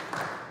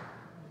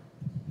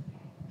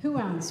 Who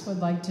else would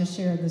like to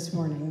share this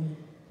morning?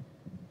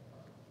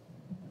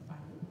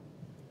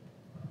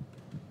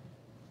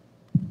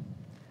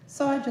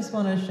 So I just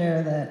want to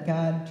share that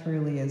God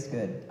truly is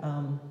good.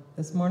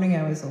 This morning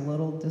I was a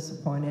little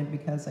disappointed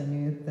because I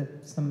knew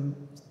that some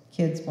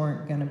kids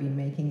weren't going to be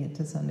making it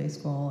to Sunday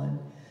school, and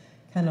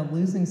kind of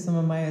losing some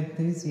of my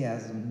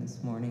enthusiasm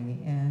this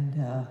morning.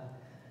 And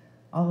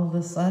all of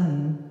a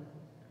sudden,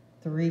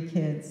 3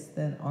 kids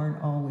that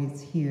aren't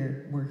always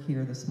here were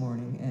here this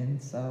morning.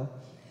 And so,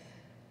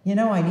 you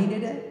know, I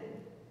needed it.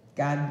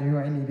 God knew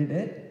I needed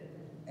it.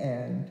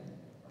 And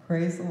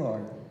praise the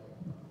Lord.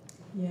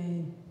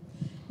 Yay.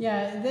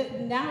 Yeah,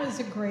 now is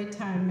a great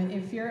time.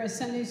 If you're a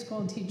Sunday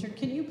school teacher,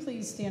 can you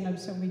please stand up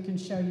so we can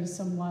show you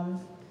some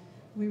love?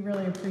 We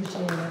really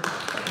appreciate it.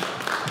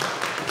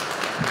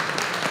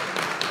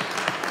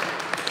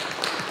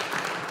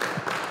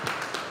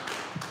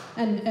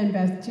 And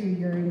Beth, too,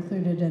 you're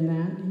included in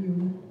that.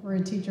 You were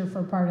a teacher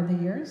for part of the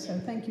year, so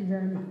thank you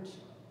very much.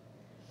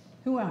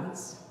 Who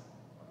else?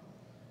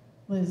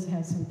 Liz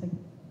has something.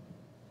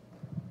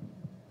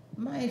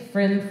 My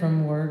friend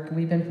from work,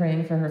 we've been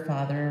praying for her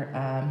father.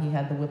 He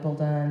had the Whipple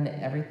done.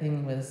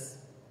 Everything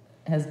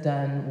has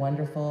done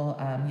wonderful.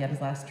 He had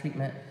his last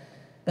treatment.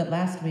 But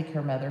last week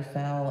her mother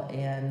fell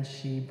and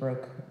she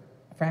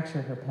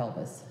fractured her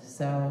pelvis.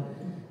 So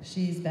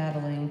she's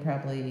battling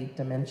probably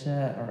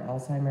dementia or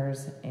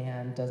Alzheimer's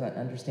and doesn't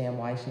understand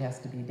why she has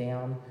to be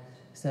down.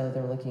 So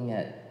they're looking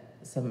at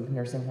some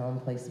nursing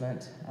home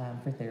placement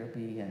for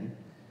therapy. And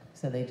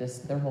so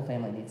their whole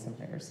family needs some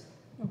prayers.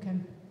 Okay.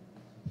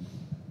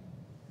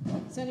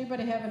 Does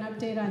anybody have an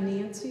update on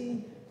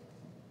Nancy?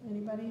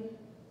 Anybody?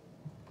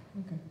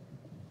 Okay.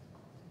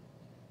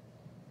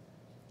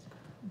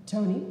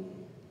 Tony?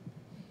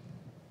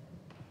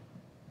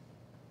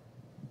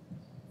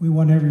 we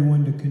want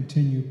everyone to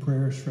continue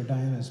prayers for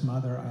Diana's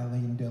mother,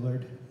 Eileen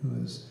Dillard, who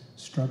is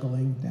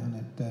struggling down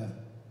at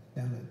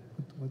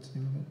what's the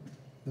name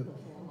of it?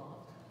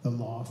 The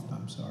Loft.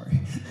 I'm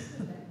sorry.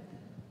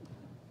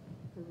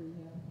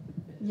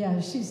 Yeah,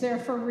 she's there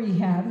for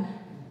rehab.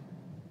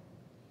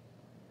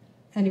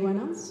 Anyone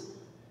else?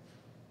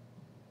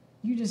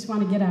 You just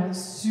want to get out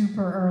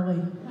super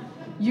early.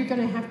 You're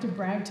going to have to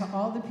brag to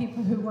all the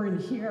people who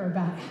weren't here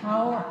about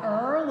how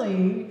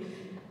early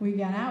we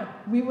got out.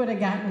 We would have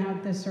gotten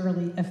out this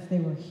early if they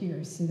were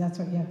here. See, that's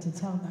what you have to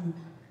tell them.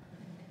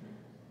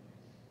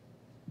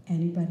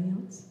 Anybody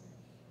else?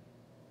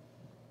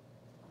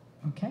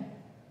 Okay.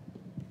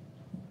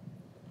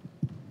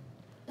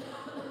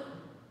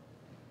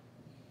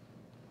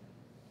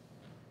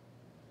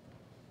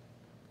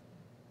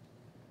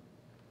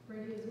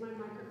 Brady, is my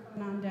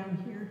microphone on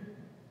down here?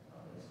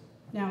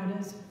 Now it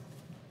is.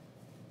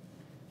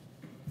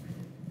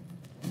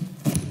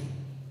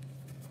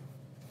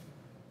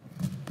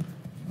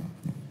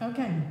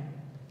 Okay,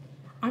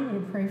 I'm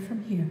going to pray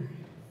from here.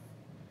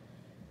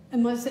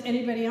 Unless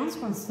anybody else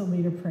wants to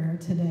lead a prayer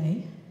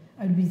today,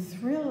 I'd be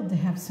thrilled to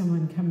have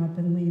someone come up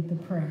and lead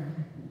the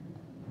prayer.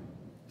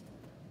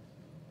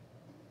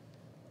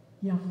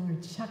 Y'all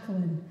are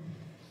chuckling.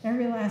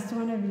 Every last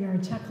one of you are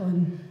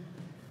chuckling.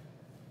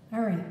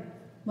 All right,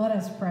 let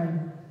us pray.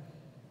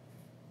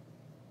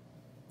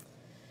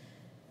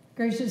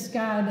 Gracious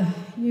God,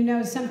 you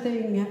know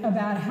something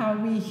about how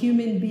we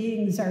human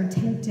beings are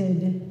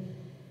tempted.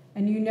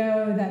 And you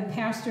know that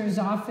pastors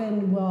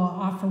often will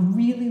offer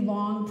really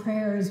long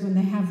prayers when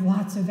they have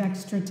lots of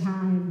extra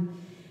time.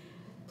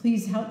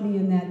 Please help me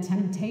in that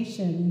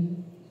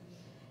temptation.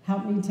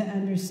 Help me to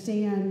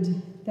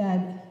understand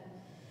that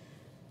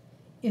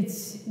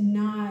it's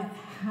not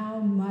how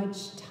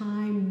much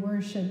time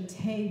worship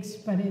takes,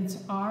 but it's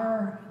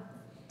our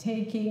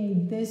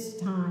taking this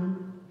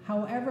time,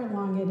 however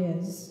long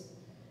it is,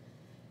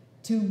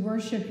 to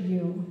worship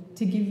you,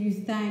 to give you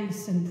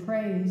thanks and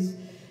praise,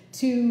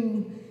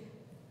 to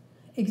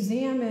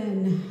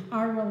examine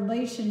our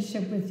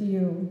relationship with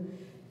you,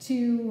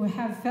 to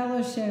have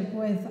fellowship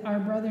with our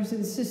brothers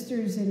and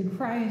sisters in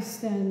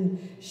Christ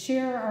and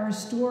share our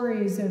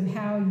stories of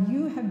how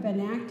you have been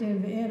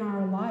active in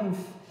our life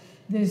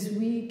this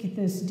week,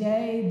 this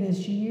day,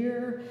 this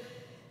year,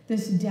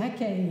 this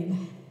decade.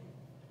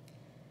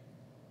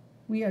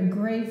 We are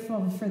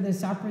grateful for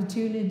this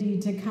opportunity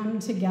to come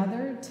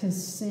together, to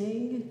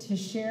sing, to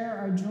share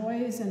our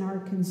joys and our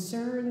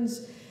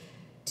concerns,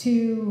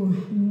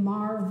 to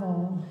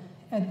marvel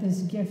at this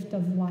gift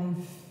of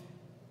life.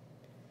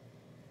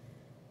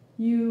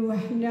 You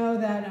know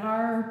that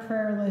our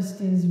prayer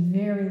list is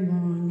very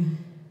long.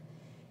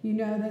 You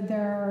know that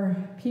there are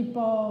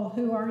people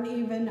who aren't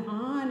even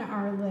on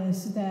our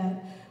list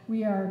that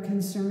we are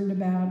concerned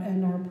about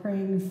and are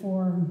praying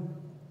for.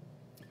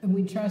 And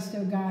we trust,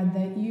 oh God,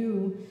 that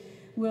you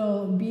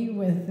will be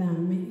with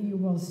them. You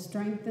will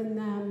strengthen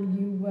them.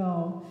 You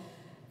will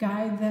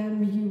guide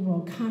them. You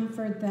will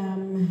comfort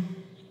them.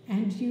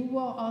 And you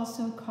will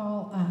also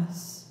call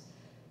us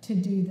to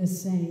do the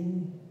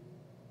same.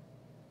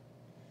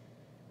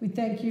 We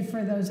thank you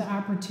for those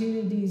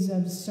opportunities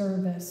of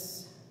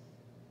service.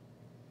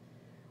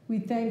 We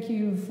thank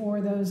you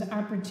for those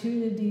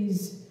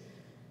opportunities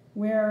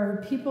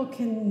where people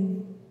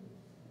can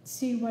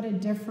see what a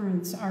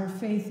difference our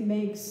faith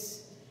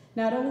makes,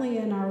 not only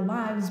in our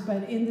lives,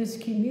 but in this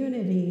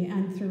community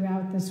and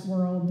throughout this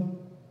world.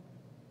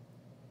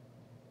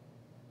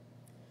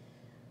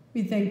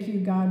 We thank you,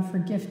 God, for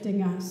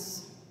gifting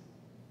us.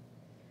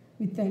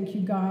 We thank you,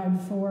 God,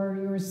 for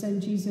your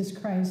Son, Jesus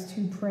Christ,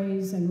 who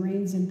prays and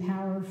reigns in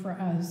power for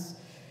us,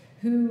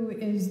 who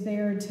is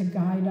there to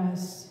guide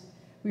us.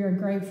 We are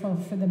grateful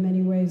for the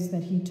many ways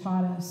that he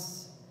taught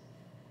us.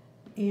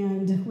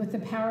 And with the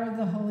power of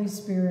the Holy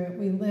Spirit,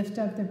 we lift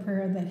up the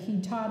prayer that he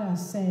taught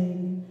us,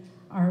 saying,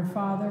 Our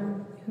Father,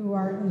 who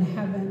art in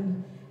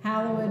heaven,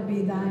 hallowed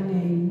be thy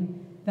name.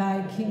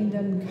 Thy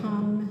kingdom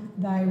come,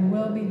 thy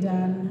will be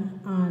done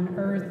on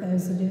earth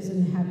as it is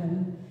in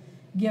heaven.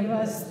 Give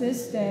us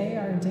this day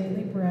our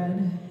daily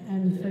bread,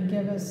 and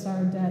forgive us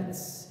our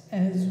debts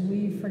as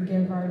we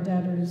forgive our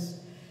debtors.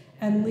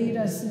 And lead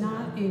us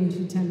not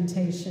into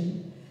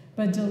temptation,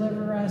 but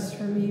deliver us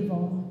from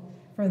evil.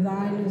 For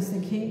thine is the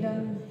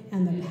kingdom,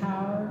 and the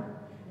power,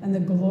 and the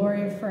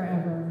glory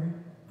forever.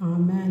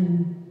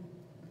 Amen.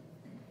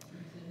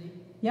 Cindy?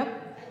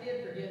 Yep. I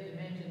did forget to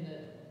mention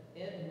that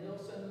Ed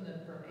Wilson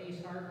from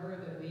Ace Hardware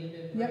that we had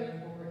been Yep.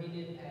 praying for,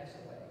 he did pass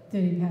away.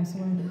 Did he pass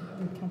away?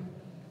 Okay.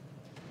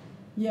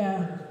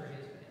 Yeah. For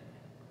his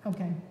family.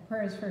 Okay.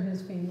 Prayers for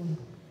his family.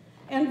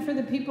 And for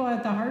the people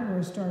at the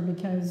hardware store,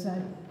 because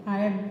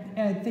I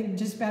think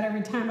just about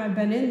every time I've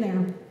been in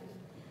there,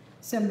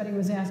 somebody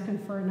was asking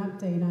for an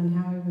update on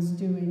how he was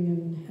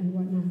doing and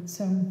whatnot.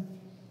 So,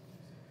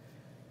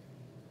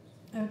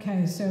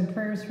 okay, so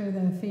prayers for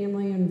the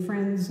family and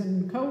friends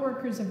and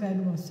co-workers of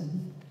Ed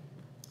Wilson.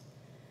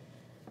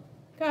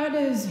 God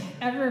is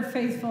ever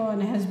faithful and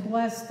has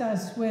blessed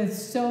us with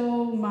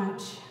so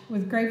much.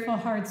 With grateful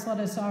hearts, let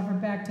us offer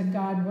back to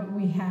God what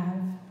we have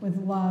with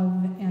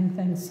love and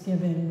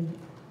thanksgiving.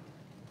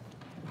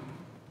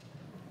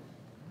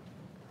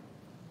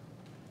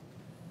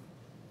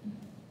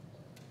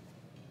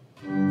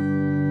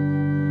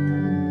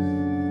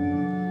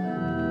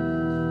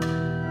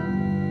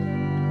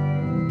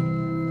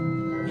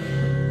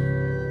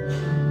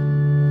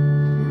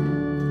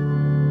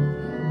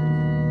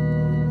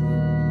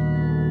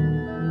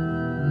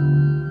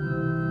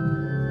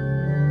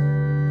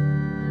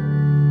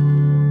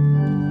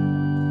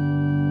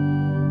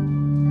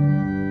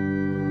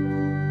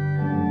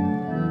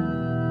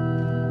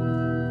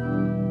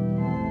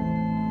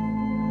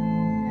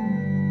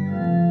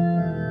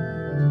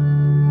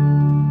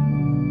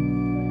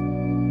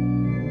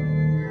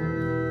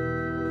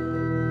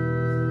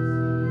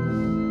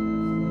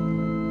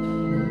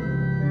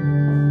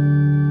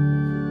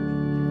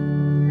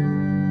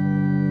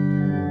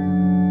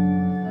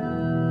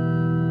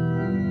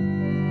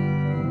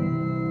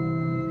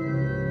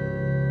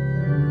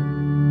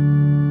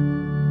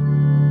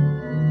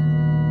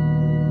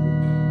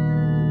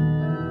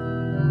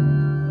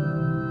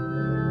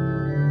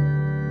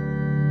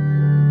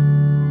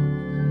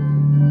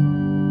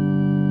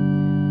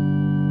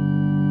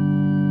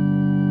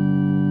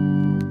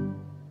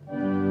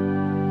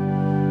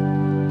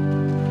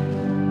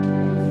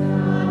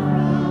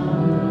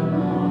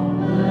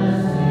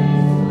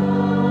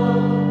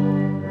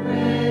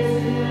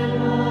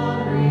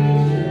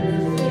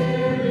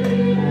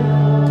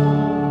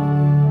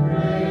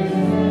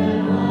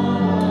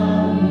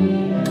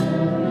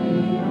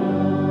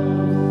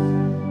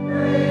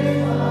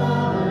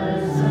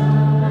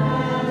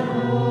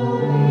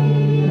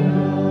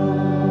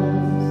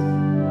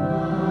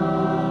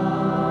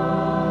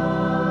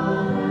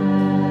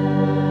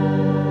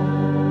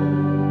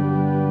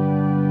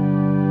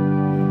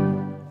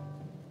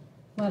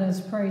 Let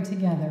us pray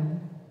together.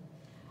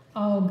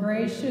 O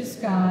gracious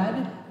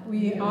God,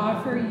 we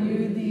offer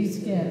you these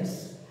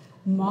gifts.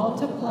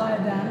 Multiply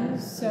them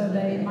so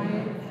they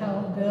might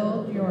help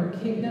build your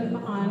kingdom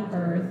on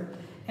earth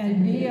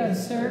and be of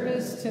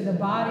service to the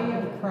body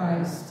of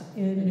Christ,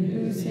 in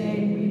whose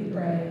name we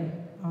pray.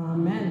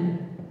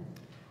 Amen.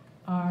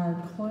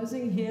 Our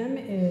closing hymn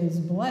is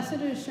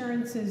Blessed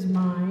Assurance is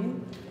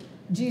Mine.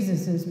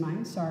 Jesus is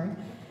Mine, sorry.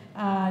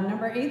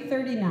 Number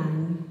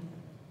 839.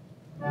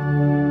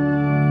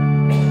 Divine.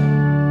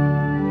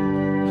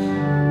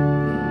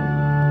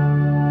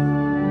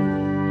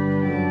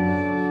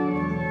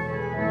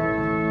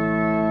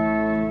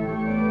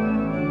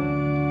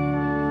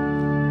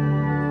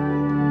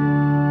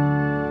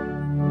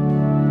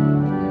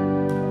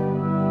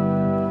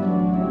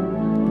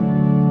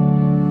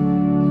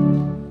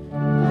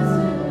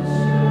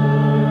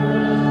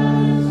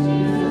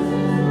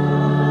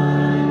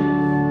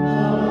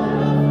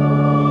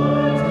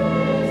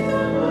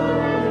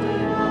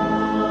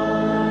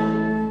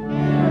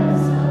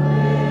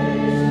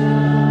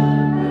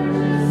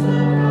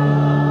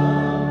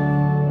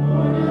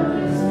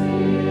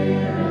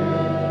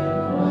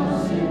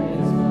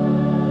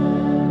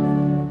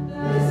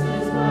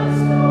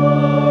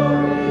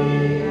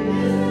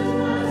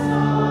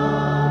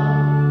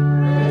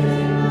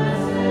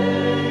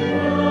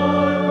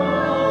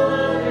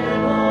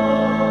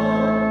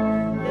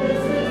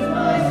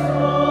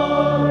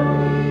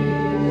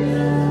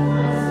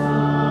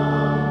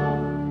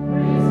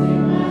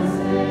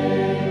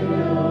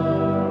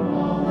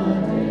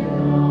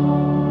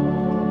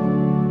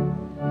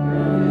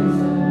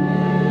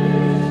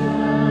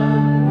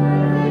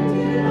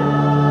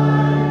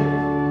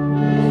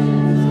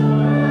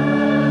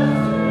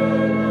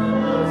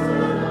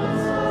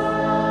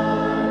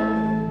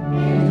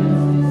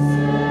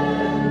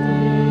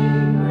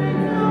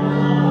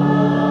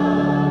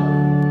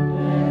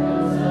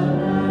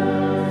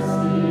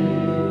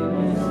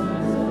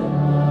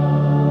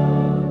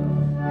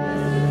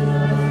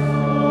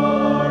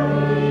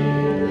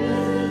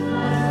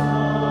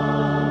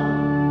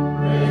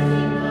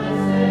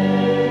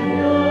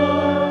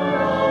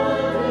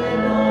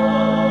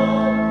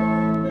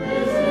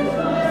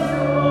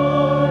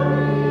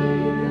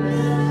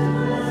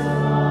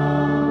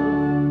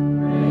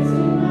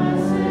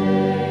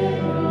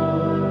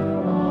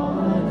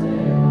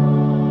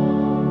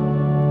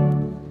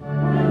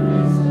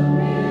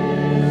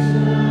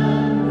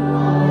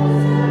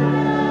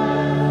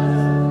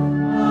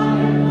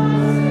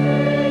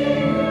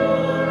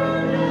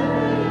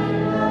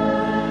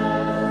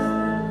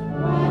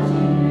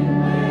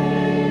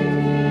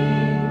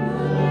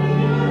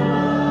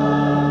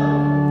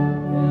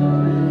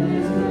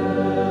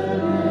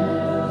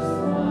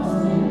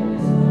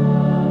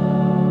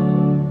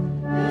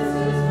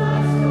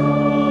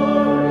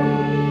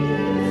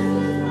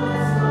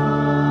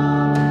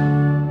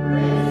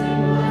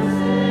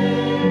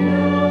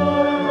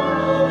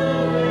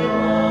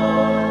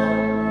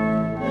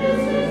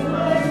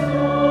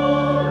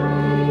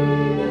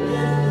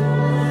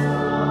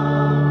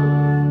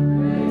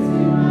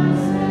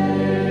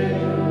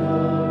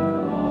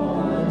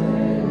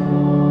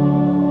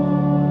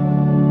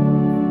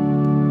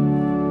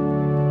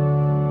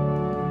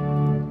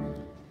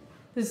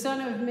 The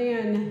Son of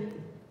Man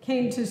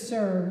came to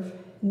serve,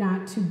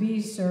 not to be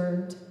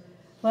served.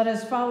 Let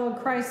us follow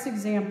Christ's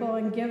example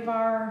and give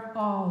our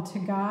all to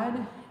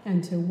God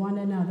and to one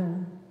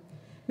another.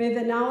 May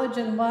the knowledge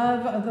and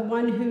love of the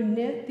one who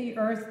knit the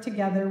earth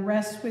together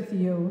rest with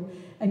you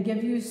and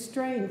give you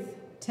strength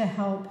to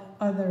help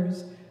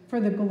others for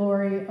the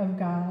glory of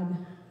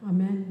God.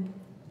 Amen.